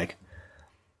I don't like.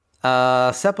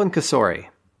 Seppun Kasori.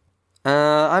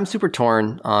 I'm super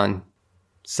torn on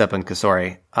Seppun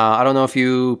Kasori. I don't know if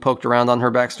you poked around on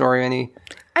her backstory any.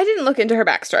 I didn't look into her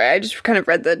backstory. I just kind of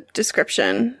read the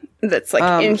description that's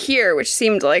like in here, which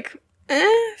seemed like,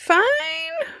 fine.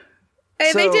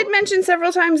 They did mention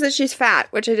several times that she's fat,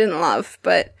 which I didn't love,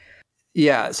 but...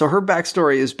 Yeah, so her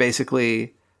backstory is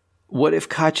basically, what if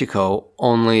Kachiko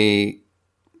only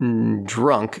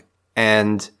drunk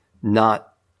and not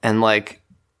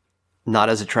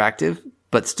as attractive,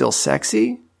 but still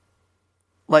sexy?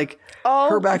 Like,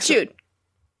 her backstory... Dude,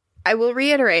 I will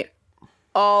reiterate,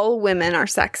 all women are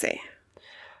sexy.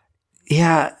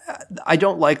 Yeah, I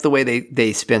don't like the way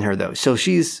they spin her, though. So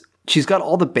she's got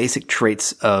all the basic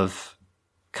traits of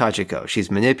Kachiko.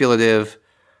 She's manipulative.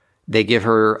 They give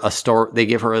her a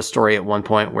story at one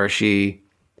point where she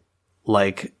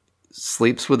like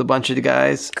sleeps with a bunch of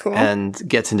guys and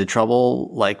gets into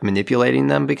trouble, like manipulating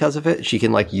them because of it. She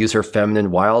can like use her feminine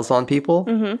wiles on people.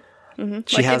 Mm-hmm. Mm-hmm.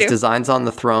 She has designs on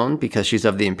the throne because she's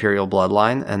of the imperial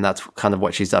bloodline, and that's kind of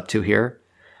what she's up to here.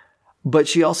 But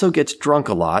she also gets drunk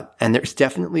a lot, and there's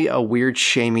definitely a weird,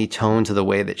 shamey tone to the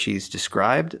way that she's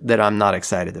described that I'm not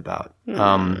excited about.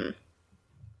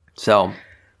 So,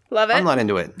 Love it. I'm not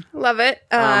into it. Love it.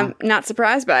 Not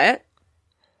surprised by it.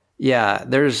 Yeah,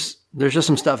 there's just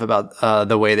some stuff about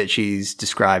the way that she's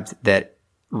described that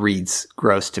reads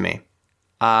gross to me.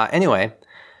 Anyway,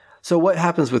 so what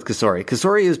happens with Kasori?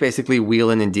 Kasori is basically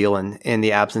wheeling and dealing in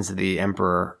the absence of the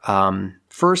Emperor.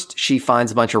 First, she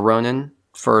finds a bunch of Ronin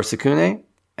for Sukune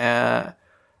and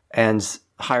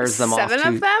hires them off to...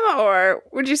 7 of them, or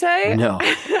would you say? No.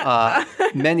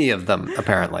 Many of them,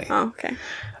 apparently. Oh, okay.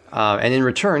 And in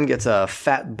return gets a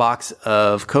fat box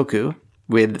of koku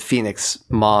with Phoenix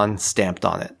Mon stamped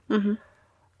on it. Mm-hmm.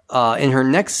 In her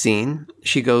next scene,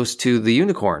 she goes to the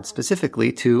unicorn,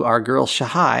 specifically to our girl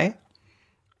Shahai,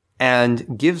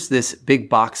 and gives this big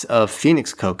box of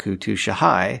Phoenix koku to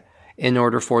Shahai in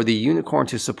order for the unicorn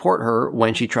to support her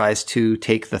when she tries to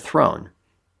take the throne.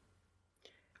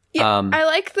 Yeah, I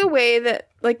like the way that,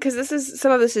 like, because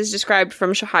some of this is described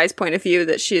from Shahai's point of view,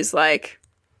 that she's like,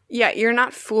 yeah, you're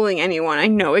not fooling anyone. I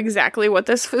know exactly what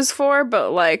this is for,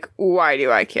 but, like, why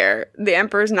do I care? The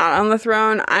Emperor's not on the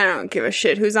throne. I don't give a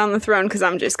shit who's on the throne because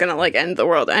I'm just gonna, like, end the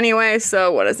world anyway,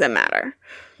 so what does it matter?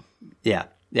 Yeah.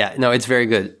 Yeah. No, it's very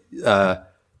good.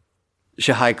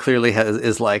 Shahai clearly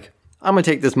is like, I'm gonna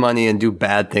take this money and do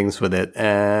bad things with it,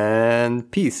 and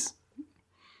peace.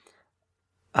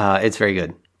 It's very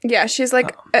good. Yeah, she's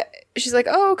like,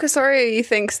 oh, Kasori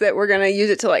thinks that we're gonna use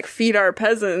it to, like, feed our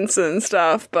peasants and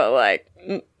stuff, but, like,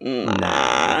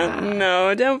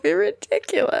 no, don't be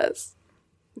ridiculous.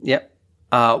 Yep.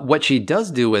 What she does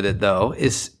do with it, though,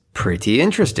 is pretty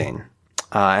interesting,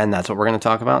 and that's what we're gonna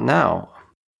talk about now.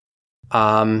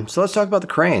 So let's talk about the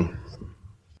crane.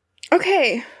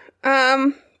 Okay.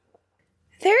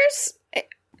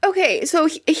 So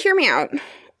hear me out.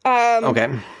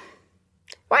 Okay.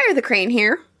 Why are the crane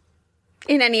here?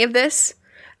 In any of this?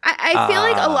 I feel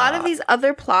like a lot of these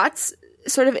other plots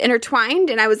sort of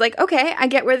intertwined, and I was like, okay, I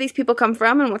get where these people come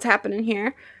from and what's happening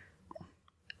here.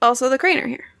 Also, the crane are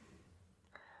here.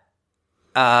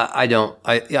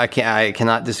 I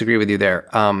cannot disagree with you there.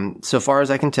 So far as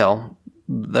I can tell,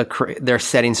 they're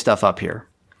setting stuff up here.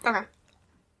 Okay.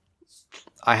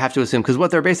 I have to assume, because what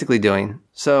they're basically doing,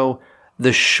 so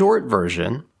the short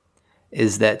version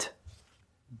is that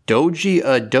Doji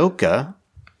Adoka,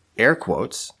 air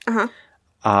quotes,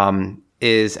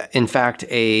 is in fact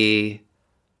is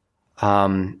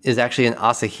actually an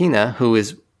Asahina who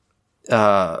is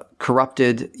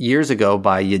corrupted years ago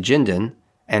by Yajinden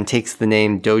and takes the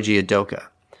name Doji Adoka.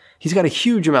 He's got a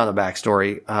huge amount of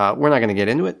backstory. We're not going to get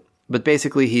into it, but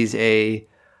basically he's an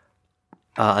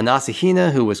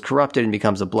Asahina who was corrupted and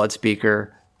becomes a blood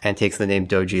speaker and takes the name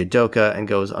Doji Adoka and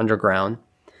goes underground.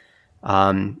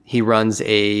 He runs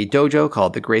a dojo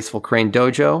called the Graceful Crane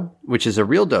Dojo, which is a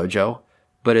real dojo,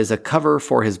 but is a cover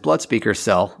for his blood speaker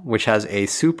cell, which has a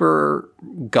super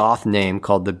goth name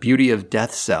called the Beauty of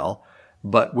Death Cell,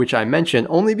 but which I mention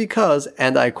only because,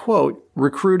 and I quote,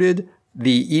 recruited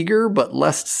the eager but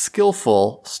less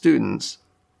skillful students,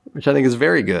 which I think is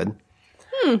very good.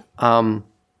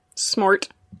 Smart.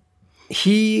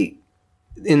 He,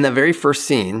 in the very first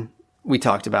scene we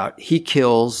talked about, he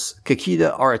kills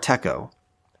Kakita Arateko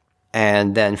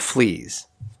and then flees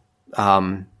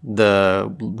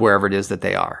wherever it is that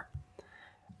they are.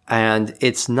 And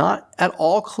it's not at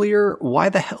all clear why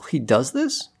the hell he does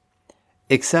this,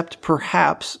 except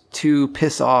perhaps to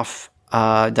piss off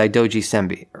Daidoji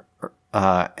Senbi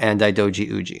and Daidoji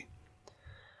Uji.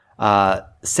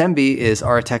 Senbi is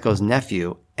Arateko's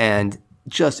nephew and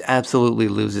just absolutely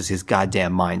loses his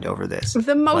goddamn mind over this.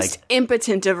 The most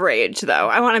impotent of rage, though.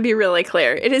 I want to be really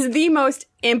clear. It is the most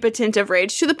impotent of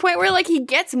rage, to the point where, like, he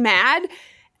gets mad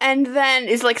and then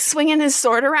is, like, swinging his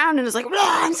sword around and is like,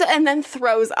 and then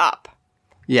throws up.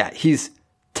 Yeah, he's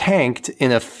tanked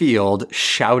in a field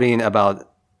shouting about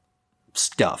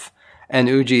stuff. And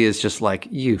Uji is just like,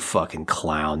 you fucking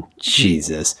clown.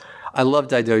 Jesus. I love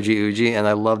Daidoji Uji, and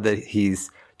I love that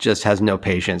he's just has no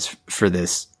patience for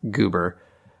this goober.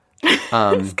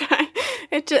 This guy.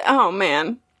 Oh,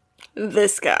 man.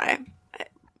 This guy.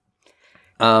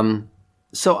 So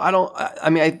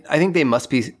I think they must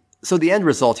be... So the end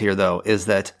result here, though, is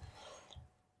that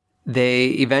they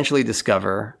eventually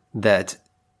discover that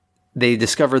they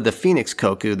discovered the Phoenix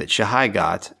Koku that Shahai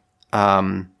got,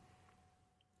 and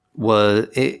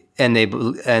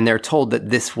they're told that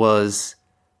this was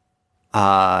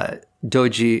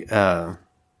Doji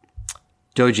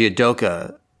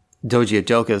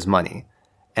Adoka's money,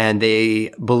 and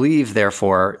they believe,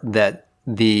 therefore, that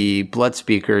the blood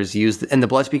speakers use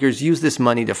this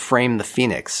money to frame the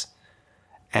Phoenix,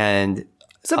 And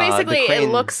So basically, the crane,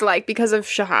 it looks like, because of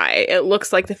Shahai, it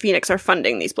looks like the Phoenix are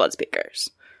funding these blood speakers.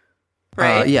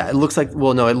 Right? yeah, it looks like,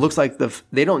 well, no, it looks like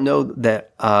they don't know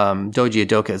that Doji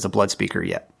Adoka is a blood speaker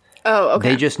yet. Oh, okay.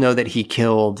 They just know that he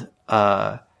killed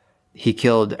Arateko,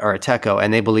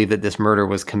 and they believe that this murder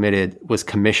was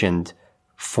commissioned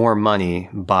for money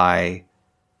by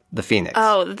the Phoenix.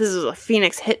 Oh, this is a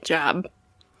Phoenix hit job.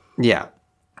 Yeah.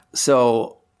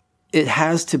 So it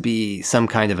has to be some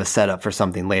kind of a setup for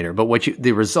something later. But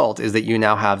the result is that you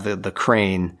now have the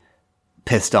crane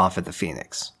pissed off at the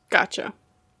Phoenix. Gotcha.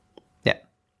 Yeah.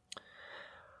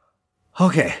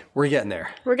 Okay, we're getting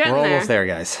there. We're almost there,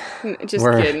 guys. Just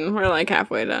kidding. We're like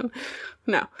halfway done.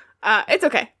 No. It's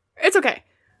okay. It's okay.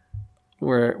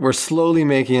 We're slowly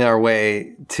making our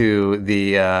way to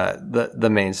the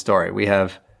main story.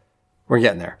 We're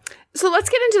getting there. So let's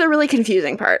get into the really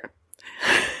confusing part.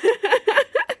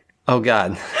 Oh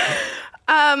God.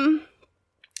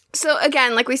 So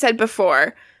again, like we said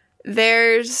before,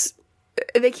 they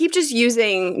keep just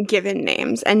using given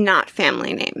names and not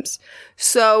family names.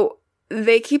 So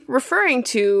they keep referring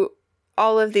to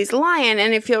all of these lion,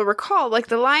 and if you'll recall, like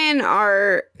the lion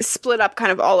are split up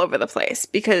kind of all over the place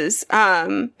because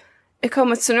Ikoma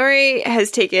Tsunori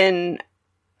has taken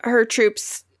her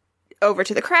troops over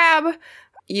to the crab.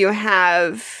 You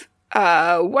have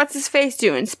what's his face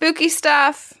doing spooky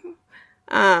stuff.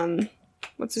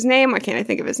 What's his name? Why can't I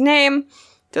think of his name?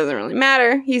 Doesn't really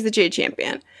matter. He's the Jade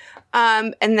Champion.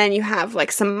 And then you have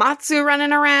like some Matsu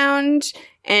running around,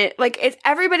 and like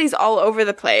everybody's all over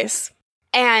the place,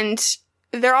 and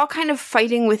they're all kind of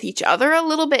fighting with each other a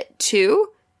little bit too.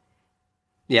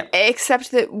 Yeah.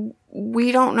 Except that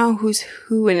we don't know who's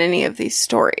who in any of these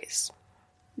stories.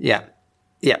 Yeah.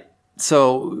 Yeah.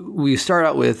 So we start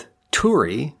out with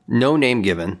Turi, no name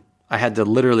given. I had to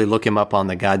literally look him up on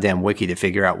the goddamn wiki to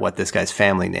figure out what this guy's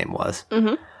family name was.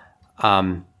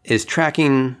 Mm-hmm. Is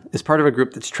part of a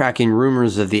group that's tracking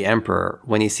rumors of the Emperor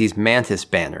when he sees Mantis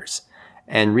banners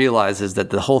and realizes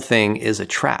that the whole thing is a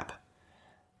trap.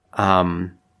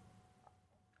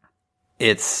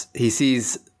 He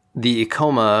sees the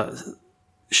Ikoma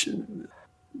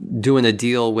doing a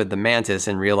deal with the Mantis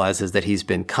and realizes that he's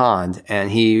been conned, and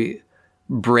he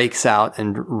breaks out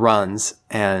and runs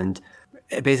and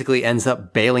basically ends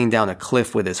up bailing down a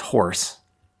cliff with his horse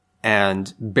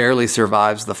and barely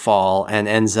survives the fall and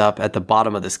ends up at the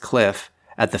bottom of this cliff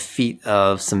at the feet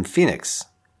of some Phoenix,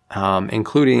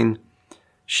 including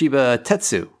Shiba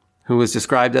Tetsu, who was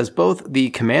described as both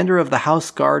the commander of the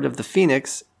House Guard of the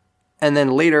Phoenix and then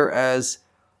later as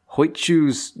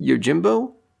Hoichu's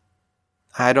Yojimbo.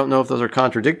 I don't know if those are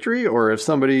contradictory or if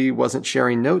somebody wasn't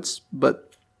sharing notes, but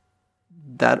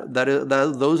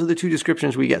those are the two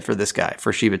descriptions we get for this guy,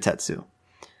 for Shiba Tetsu.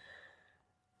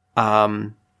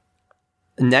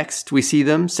 Next, we see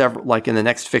them like in the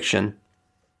next fiction.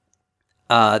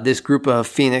 This group of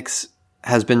Phoenix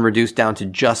has been reduced down to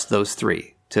just those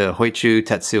three, to Hoichu,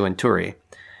 Tetsu, and Turi.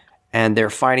 And they're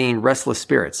fighting restless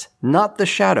spirits, not the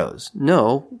shadows.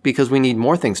 No, because we need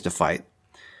more things to fight.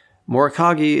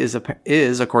 Morikagi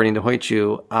is, according to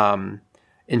Hoichu,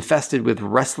 infested with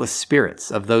restless spirits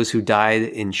of those who died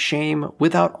in shame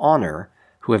without honor,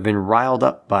 who have been riled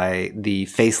up by the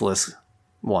faceless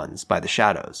ones, by the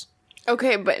shadows.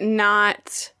 Okay, but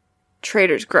not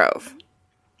Trader's Grove.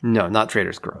 No, not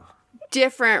Trader's Grove.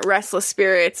 Different restless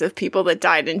spirits of people that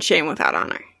died in shame without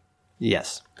honor.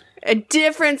 Yes. A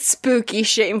different spooky,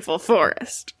 shameful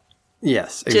forest.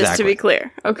 Yes, exactly. Just to be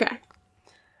clear. Okay.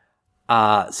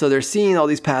 So they're seeing all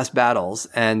these past battles,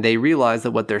 and they realize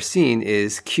that what they're seeing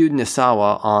is Kyuden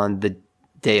Isawa on the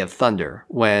Day of Thunder,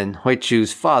 when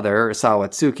Hoichu's father, Isawa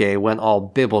Tsuke, went all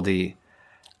bibbledy.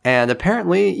 And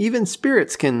apparently, even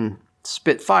spirits can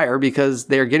spit fire because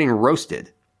they're getting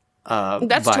roasted.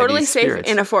 That's totally safe spirits.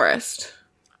 in a forest.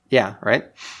 Yeah, right?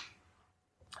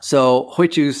 So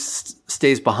Hoichu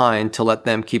stays behind to let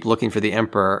them keep looking for the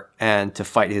Emperor and to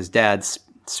fight his dad's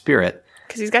spirit.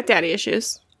 Because he's got daddy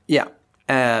issues. Yeah.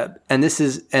 And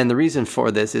the reason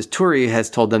for this is Turi has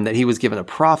told them that he was given a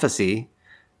prophecy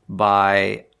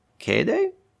by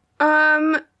Keide?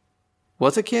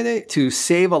 Was it Keide? To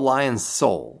save a lion's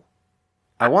soul.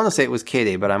 I want to say it was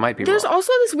Keide, but I might be wrong. There's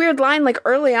also this weird line, like,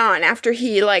 early on after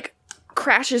he, like,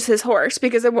 crashes his horse,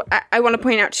 because I want to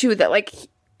point out, too, that, like,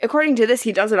 according to this,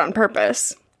 he does it on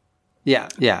purpose. Yeah.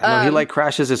 No, he, like,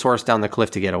 crashes his horse down the cliff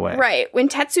to get away. Right. When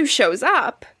Tetsu shows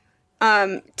up,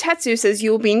 Tetsu says, "You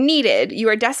will be needed. You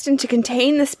are destined to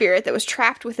contain the spirit that was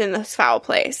trapped within this foul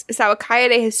place. Isawa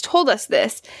Kaede has told us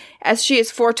this, as she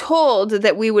has foretold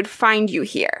that we would find you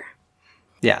here."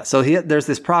 Yeah, so there's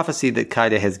this prophecy that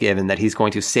Kaede has given that he's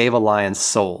going to save a lion's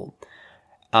soul.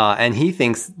 And he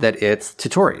thinks that it's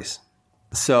Tottori's.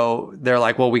 So they're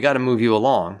like, well, we got to move you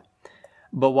along.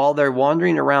 But while they're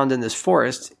wandering around in this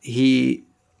forest,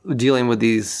 dealing with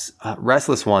these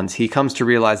restless ones, he comes to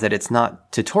realize that it's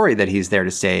not Tottori that he's there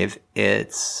to save.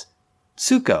 It's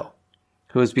Tsuko,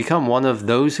 who has become one of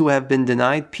those who have been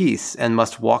denied peace and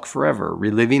must walk forever,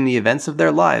 reliving the events of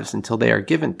their lives until they are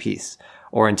given peace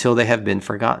or until they have been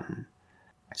forgotten.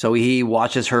 So he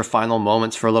watches her final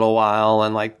moments for a little while,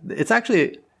 and like it's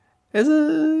a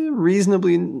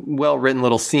reasonably well-written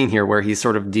little scene here where he's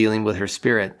sort of dealing with her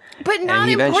spirit. But not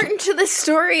important to the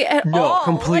story at all. No,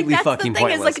 completely fucking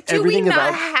pointless. Is, like, do we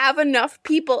not have enough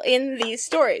people in these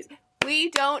stories? We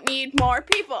don't need more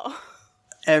people.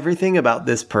 Everything about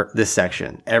this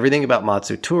section, everything about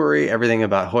Matsutori, everything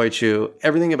about Hoichu,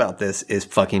 everything about this is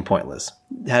fucking pointless.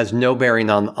 It has no bearing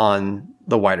on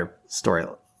the wider story,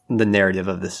 the narrative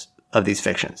of these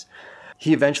fictions.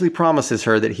 He eventually promises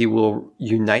her that he will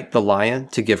unite the lion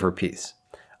to give her peace.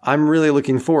 I'm really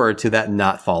looking forward to that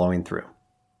not following through.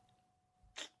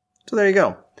 So there you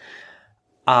go.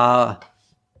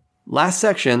 Last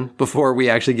section before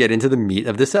we actually get into the meat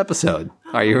of this episode.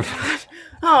 Are you?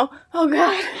 Oh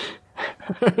God.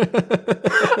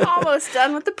 Almost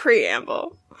done with the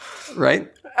preamble.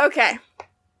 Right? Okay.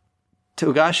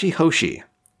 Togashi Hoshi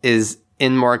is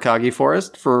in Morikage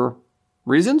Forest for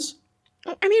reasons?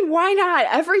 I mean, why not?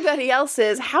 Everybody else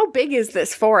is. How big is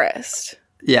this forest?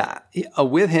 Yeah.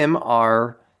 With him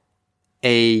are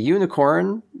a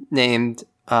unicorn named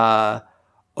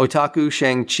Otaku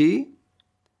Shang-Chi,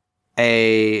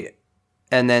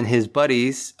 and then his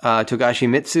buddies, Togashi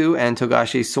Mitsu and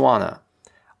Togashi Suwana.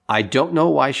 I don't know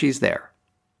why she's there.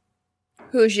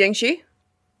 Who's Shang-Chi?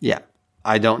 Yeah.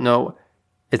 I don't know.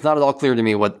 It's not at all clear to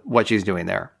me what she's doing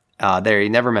there. They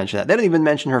never mention that. They don't even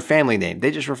mention her family name. They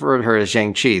just refer to her as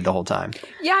Shang-Chi the whole time.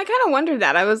 Yeah, I kind of wondered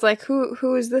that. I was like,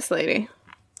 who is this lady?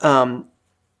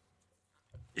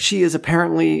 She is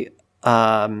apparently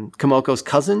Komoko's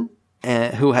cousin,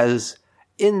 who has,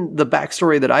 in the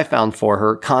backstory that I found for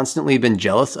her, constantly been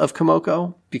jealous of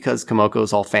Komoko because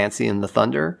Komoko's all fancy in the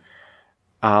thunder.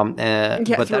 But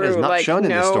that is not shown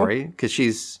in the story because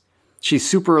she's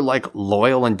super like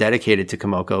loyal and dedicated to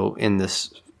Komoko in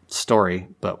this story,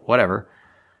 but whatever.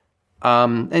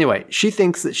 Anyway, she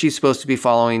thinks that she's supposed to be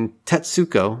following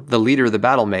Tetsuko, the leader of the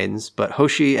Battle Maidens, but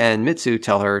Hoshi and Mitsu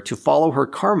tell her to follow her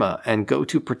karma and go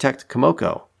to protect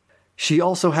Komoko. She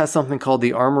also has something called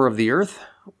the Armor of the Earth,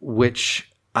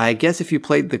 which I guess if you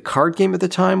played the card game at the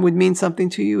time would mean something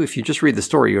to you. If you just read the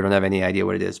story, you don't have any idea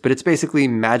what it is, but it's basically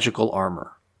magical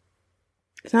armor.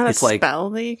 It's not a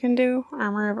spell that you can do,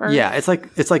 Armor of Earth? Yeah, it's like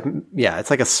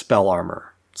a spell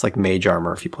armor. It's like mage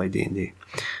armor if you play D&D.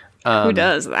 Who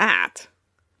does that?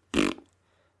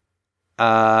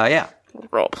 Yeah.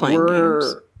 Role-playing games.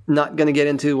 We're not going to get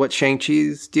into what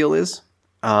Shang-Chi's deal is,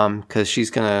 because she's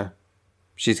gonna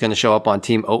show up on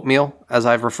Team Oatmeal, as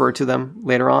I've referred to them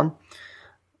later on.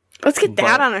 Let's get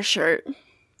that on a shirt.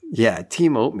 Yeah,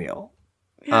 Team Oatmeal.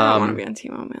 Yeah, I don't want to be on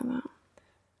Team Oatmeal, though.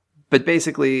 But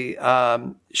basically,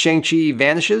 Shang-Chi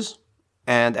vanishes.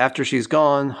 And after she's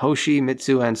gone, Hoshi,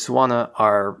 Mitsu, and Suwana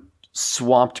are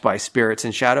swamped by spirits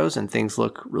and shadows, and things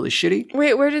look really shitty.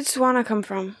 Wait, where did Suwana come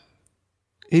from?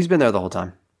 He's been there the whole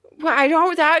time.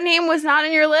 Well, that name was not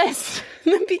in your list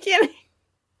in the beginning.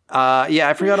 Yeah,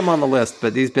 I forgot him on the list,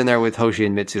 but he's been there with Hoshi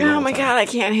and Mitsu. Oh my god, I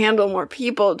can't handle more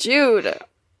people. Jude.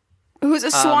 Who's a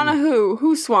Suwana who?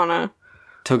 Who's Suwana?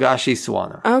 Togashi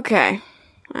Suwana. Okay.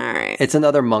 All right. It's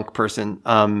another monk person.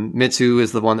 Mitsu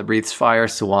is the one that breathes fire.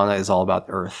 Suwana is all about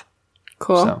earth.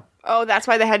 Cool. So. Oh, that's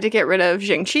why they had to get rid of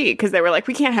Shang-Chi, because they were like,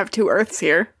 we can't have two Earths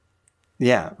here.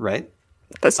 Yeah, right?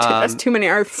 That's too many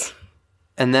Earths.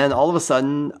 And then all of a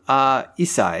sudden,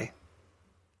 Isai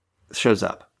shows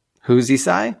up. Who's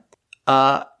Isai?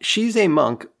 She's a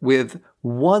monk with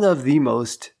one of the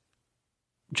most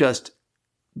just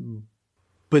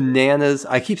bananas.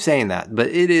 I keep saying that, but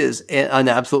it is an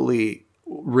absolutely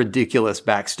ridiculous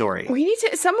backstory. We need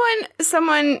to,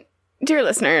 someone, dear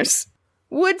listeners,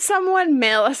 would someone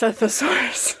mail us a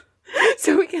thesaurus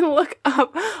so we can look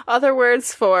up other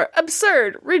words for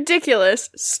absurd, ridiculous,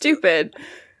 stupid.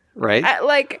 Right?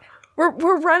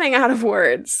 We're running out of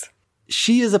words.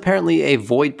 She is apparently a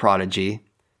void prodigy.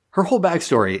 Her whole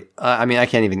backstory,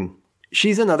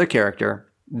 she's another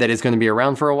character that is going to be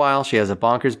around for a while. She has a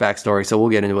bonkers backstory, so we'll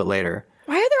get into it later.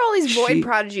 Why are there all these void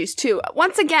prodigies, too?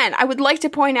 Once again, I would like to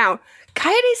point out,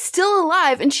 Kaede's still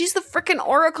alive, and she's the frickin'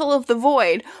 Oracle of the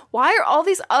Void. Why are all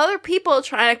these other people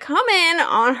trying to come in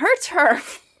on her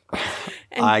turf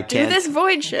and do this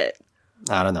void shit?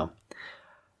 I don't know.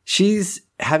 She's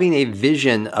having a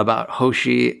vision about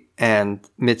Hoshi and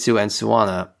Mitsu and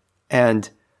Suwana and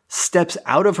steps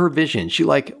out of her vision. She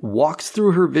like walks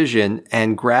through her vision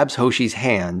and grabs Hoshi's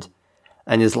hand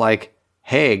and is like,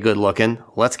 hey, good looking,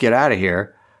 let's get out of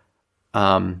here.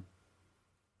 And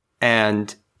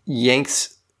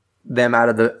yanks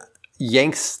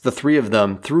the three of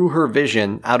them through her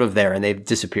vision out of there, and they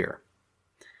disappear.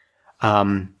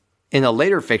 In a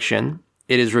later fiction,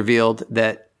 it is revealed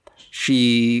that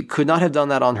she could not have done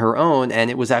that on her own, and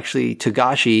it was actually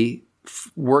Togashi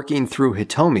working through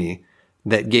Hitomi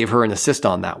that gave her an assist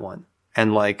on that one,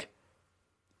 and like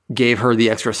gave her the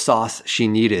extra sauce she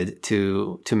needed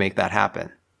to make that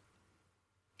happen.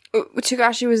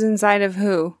 Togashi was inside of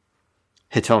who?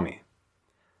 Hitomi.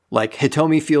 Like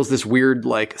Hitomi feels this weird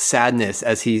like sadness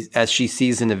as she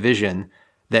sees in a vision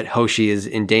that Hoshi is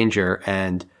in danger,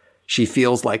 and she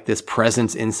feels like this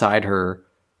presence inside her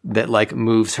that like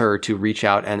moves her to reach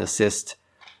out and assist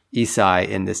Isai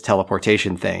in this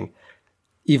teleportation thing,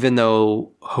 even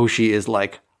though Hoshi is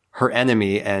like her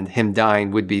enemy and him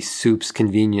dying would be soups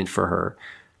convenient for her.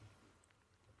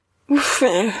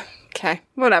 Okay,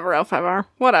 whatever, L5R.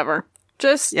 Whatever.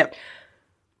 Just... Yep.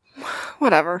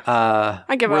 Whatever.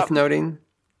 I give up. Worth noting,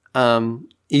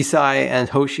 Isai and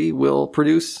Hoshi will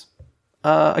produce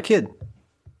a kid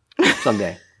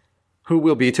someday who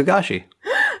will be Togashi.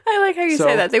 I like how you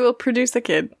say that. They will produce a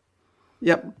kid.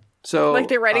 Yep. So like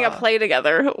they're writing a play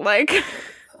together. Like,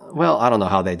 well, I don't know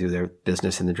how they do their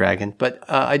business in the Dragon, but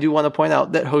I do want to point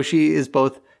out that Hoshi is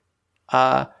both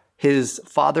his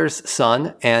father's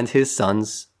son and his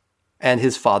son's and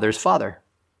his father's father.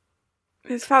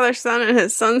 His father's son and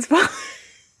his son's father.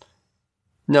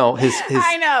 No, his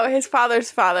I know, his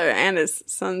father's father and his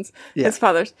son's his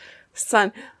father's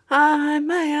son. I'm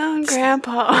my own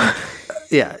grandpa.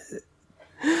 Yeah.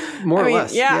 More or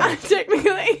less. Yeah,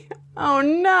 technically. Oh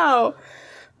no.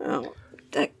 Oh.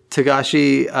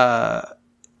 Togashi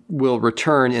will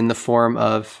return in the form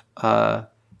of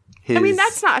his... I mean,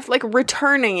 that's not... Like,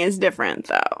 returning is different,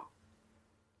 though.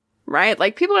 Right?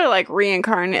 Like, people are, like,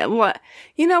 reincarnated. What?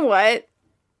 You know what?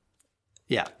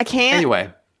 Yeah. I can't...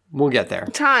 Anyway, we'll get there.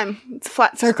 Time. It's a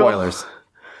flat circle. Spoilers.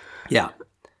 Yeah.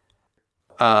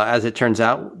 As it turns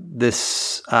out,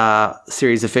 this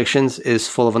series of fictions is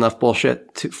full of enough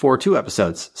bullshit for 2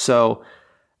 episodes. So,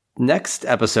 next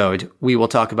episode, we will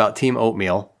talk about Team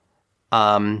Oatmeal.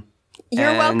 You're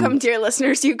welcome, dear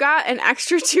listeners. You got an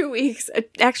extra 2 weeks, an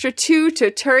extra 2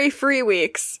 Toturi-free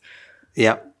weeks.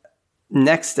 Yep.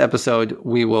 Next episode,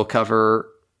 we will cover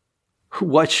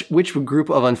which group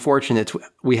of unfortunates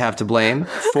we have to blame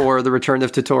for the return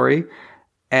of Toturi,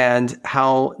 and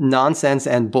how nonsense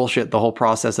and bullshit the whole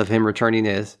process of him returning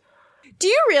is. Do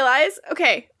you realize...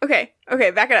 Okay,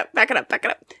 back it up.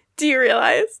 Do you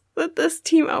realize that this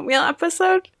Team Oatmeal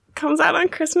episode comes out on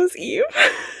Christmas Eve?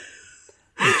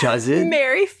 Does it?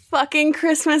 Merry fucking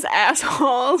Christmas,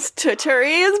 assholes.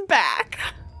 Toturi is back.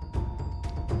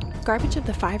 Garbage of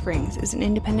the Five Rings is an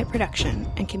independent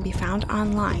production and can be found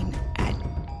online at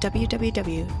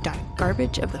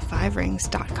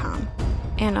www.garbageofthefiverings.com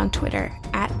and on Twitter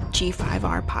at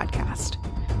G5R Podcast.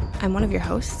 I'm one of your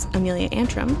hosts, Amelia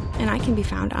Antrim, and I can be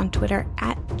found on Twitter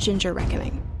at Ginger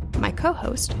Reckoning. My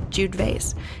co-host, Jude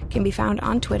Vase, can be found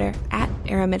on Twitter at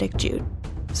Eremitic Jude.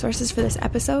 Sources for this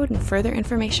episode and further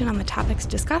information on the topics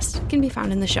discussed can be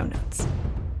found in the show notes.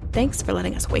 Thanks for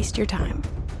letting us waste your time.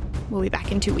 We'll be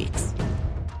back in 2 weeks.